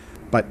say.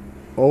 But,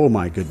 oh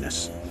my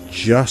goodness,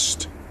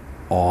 just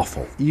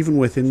awful. Even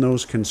within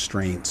those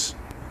constraints,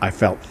 I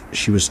felt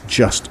she was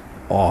just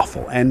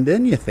awful. And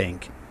then you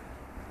think,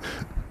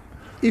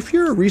 if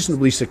you're a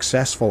reasonably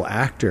successful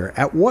actor,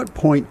 at what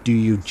point do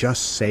you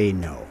just say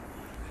no?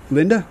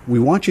 Linda, we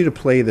want you to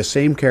play the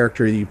same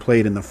character you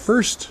played in the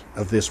first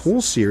of this whole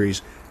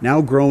series,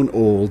 now grown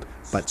old,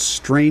 but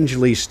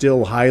strangely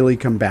still highly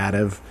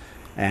combative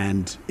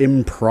and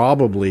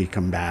improbably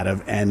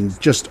combative and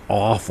just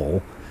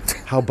awful.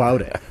 How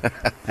about it?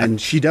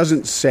 And she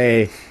doesn't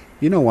say,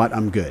 you know what,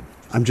 I'm good.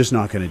 I'm just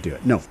not going to do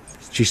it. No.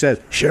 She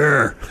says,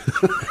 sure.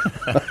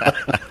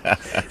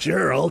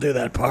 Sure, I'll do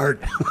that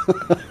part.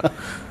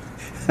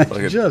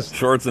 Just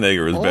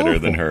Schwarzenegger is better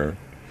than her.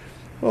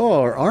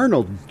 Oh,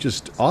 Arnold,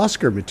 just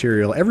Oscar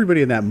material.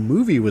 Everybody in that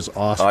movie was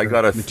Oscar I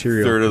got a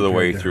material. Third of the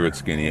way through it,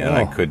 Skinny, and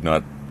I could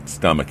not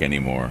stomach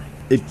anymore.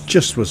 It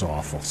just was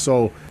awful.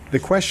 So the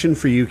question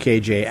for you,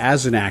 KJ,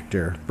 as an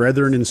actor,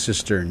 brethren and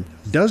sistern,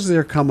 does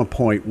there come a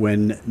point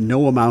when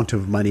no amount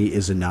of money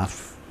is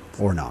enough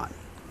or not?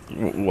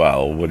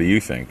 Well, what do you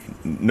think?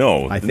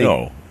 No, I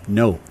think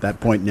no,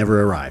 that point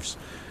never arrives.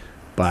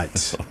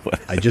 But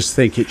I just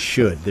think it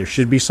should. There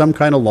should be some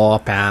kind of law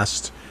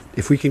passed.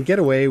 If we can get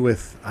away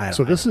with...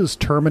 This is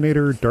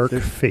Terminator Dark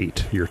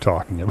Fate you're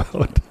talking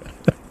about.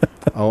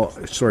 Oh,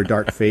 sorry,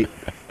 Dark Fate.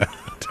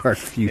 Dark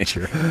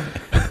Future.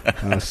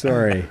 Oh,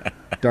 sorry.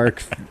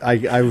 Dark...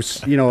 I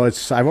was...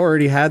 I've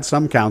already had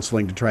some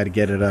counseling to try to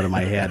get it out of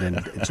my head, and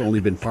it's only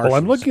been partially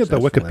I'm looking at the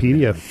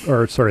Wikipedia,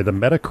 the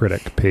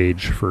Metacritic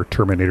page for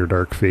Terminator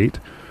Dark Fate,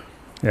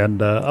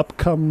 and up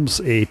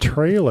comes a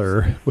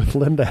trailer with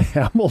Linda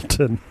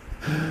Hamilton.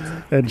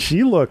 And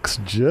she looks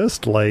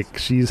just like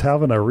she's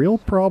having a real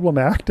problem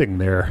acting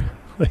there.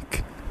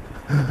 Like,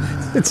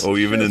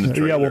 even in the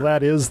trailer. Yeah,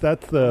 well,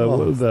 that's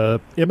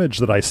the image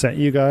that I sent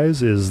you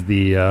guys is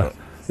the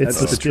it's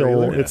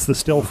the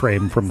still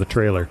frame from the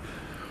trailer.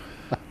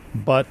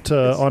 But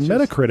on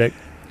Metacritic,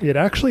 it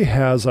actually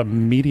has a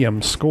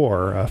medium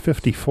score, a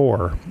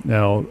 54.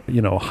 Now,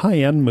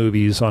 high-end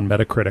movies on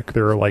Metacritic,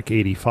 they're like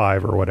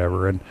 85 or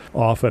whatever, and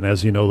often,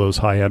 as you know, those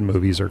high-end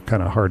movies are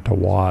kind of hard to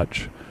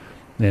watch.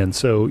 And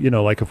so,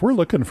 if we're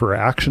looking for an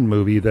action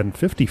movie, then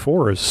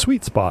 54 is a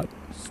sweet spot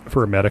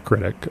for a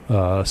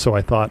Metacritic. So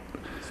I thought,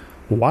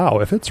 wow,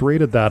 if it's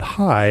rated that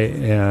high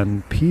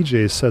and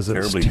PJ says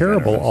it's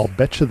terrible, I'll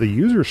bet you the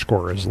user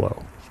score is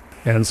low.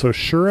 And so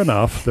sure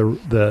enough,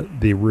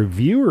 the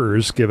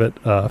reviewers give it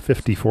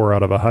 54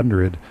 out of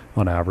 100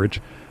 on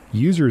average.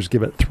 Users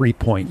give it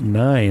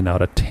 3.9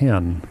 out of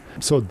 10.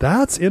 So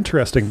that's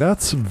interesting.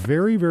 That's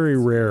very, very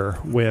rare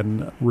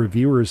when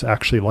reviewers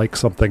actually like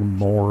something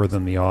more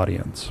than the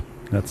audience.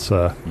 That's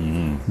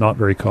not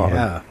very common.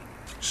 Yeah.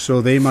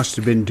 So they must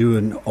have been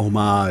doing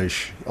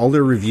homage. All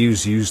their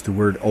reviews used the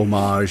word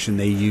homage, and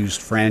they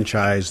used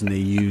franchise, and they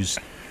used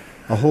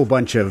a whole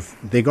bunch of...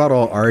 They got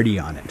all arty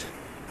on it,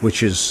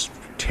 which is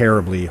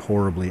terribly,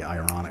 horribly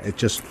ironic. It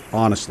just,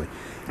 honestly...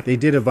 They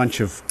did a bunch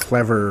of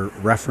clever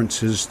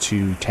references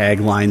to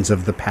taglines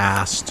of the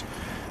past.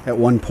 At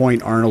one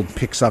point, Arnold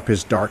picks up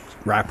his dark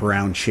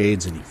wraparound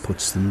shades and he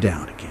puts them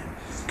down again.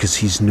 Because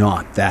he's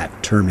not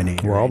that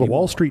Terminator Well, the anymore.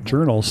 Wall Street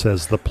Journal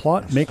says the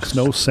plot makes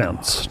no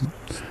sense.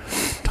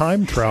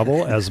 Time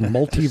travel as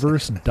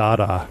multiverse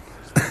data.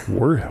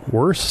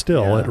 Worse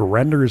still, it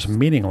renders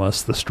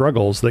meaningless the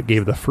struggles that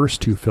gave the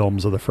first two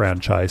films of the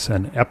franchise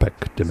an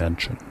epic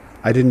dimension.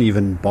 I didn't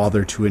even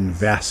bother to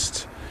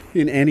invest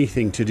in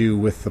anything to do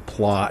with the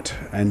plot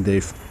and the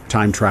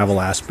time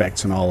travel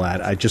aspects and all that.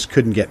 I just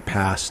couldn't get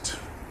past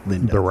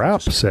Linda. The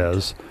Wrap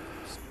says,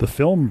 the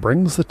film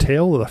brings the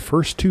tale of the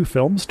first two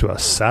films to a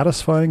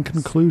satisfying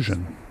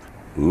conclusion.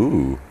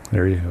 Ooh.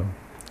 There you go.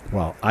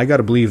 Well, I got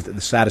to believe that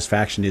the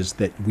satisfaction is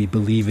that we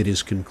believe it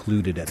is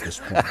concluded at this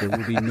point. There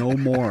will be no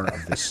more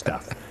of this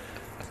stuff.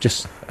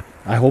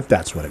 I hope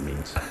that's what it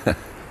means.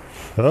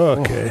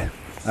 Okay.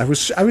 I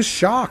was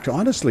shocked,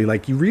 honestly.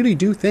 Like, you really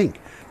do think,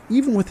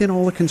 even within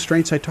all the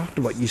constraints I talked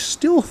about, you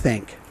still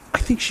think, I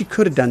think she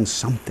could have done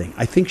something.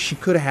 I think she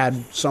could have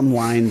had some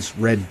lines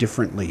read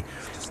differently.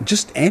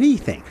 Just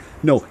anything.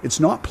 No, it's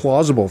not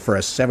plausible for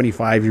a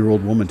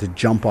 75-year-old woman to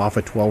jump off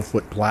a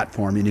 12-foot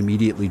platform and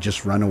immediately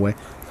just run away.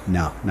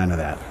 No, none of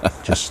that.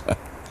 Just,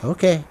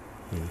 okay.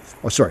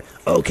 Oh, sorry.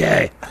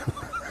 Okay.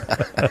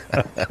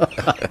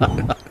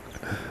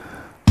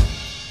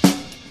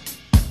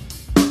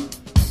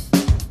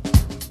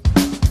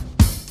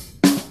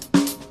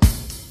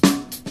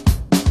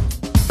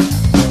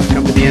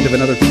 The end of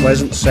another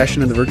pleasant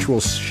session in the virtual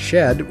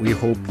shed. We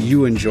hope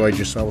you enjoyed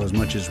yourself as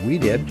much as we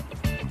did.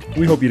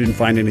 We hope you didn't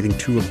find anything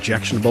too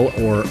objectionable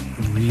or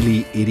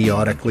really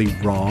idiotically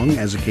wrong,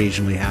 as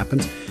occasionally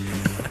happens.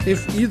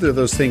 If either of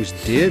those things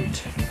did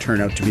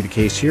turn out to be the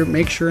case here,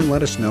 make sure and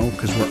let us know,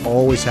 because we're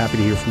always happy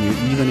to hear from you,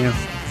 even if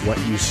what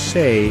you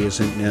say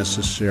isn't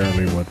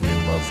necessarily what we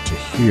love to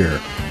hear.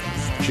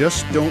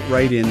 Just don't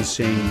write in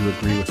saying you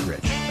agree with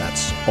Rich.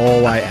 That's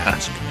all I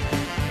ask.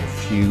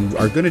 If you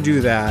are going to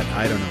do that,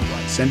 I don't know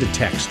what. Send a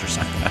text or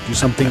something. Do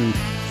something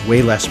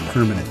way less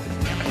permanent than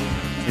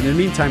that. In the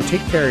meantime,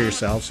 take care of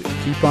yourselves.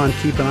 Keep on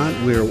keeping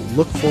on. We'll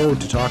look forward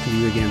to talking to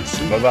you again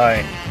soon.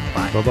 Bye-bye.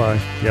 Bye. Bye-bye.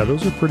 Yeah,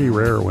 those are pretty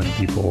rare when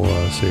people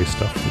say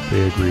stuff that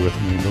they agree with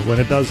me. But when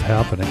it does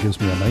happen, it gives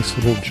me a nice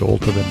little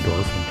jolt of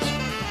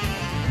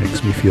endorphins.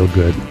 Makes me feel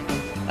good.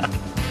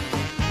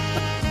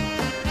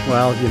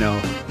 Well, you know,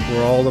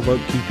 we're all about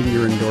keeping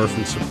your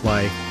endorphin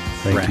supply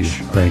fresh.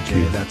 Thank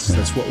you.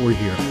 That's what we're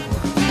here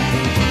for.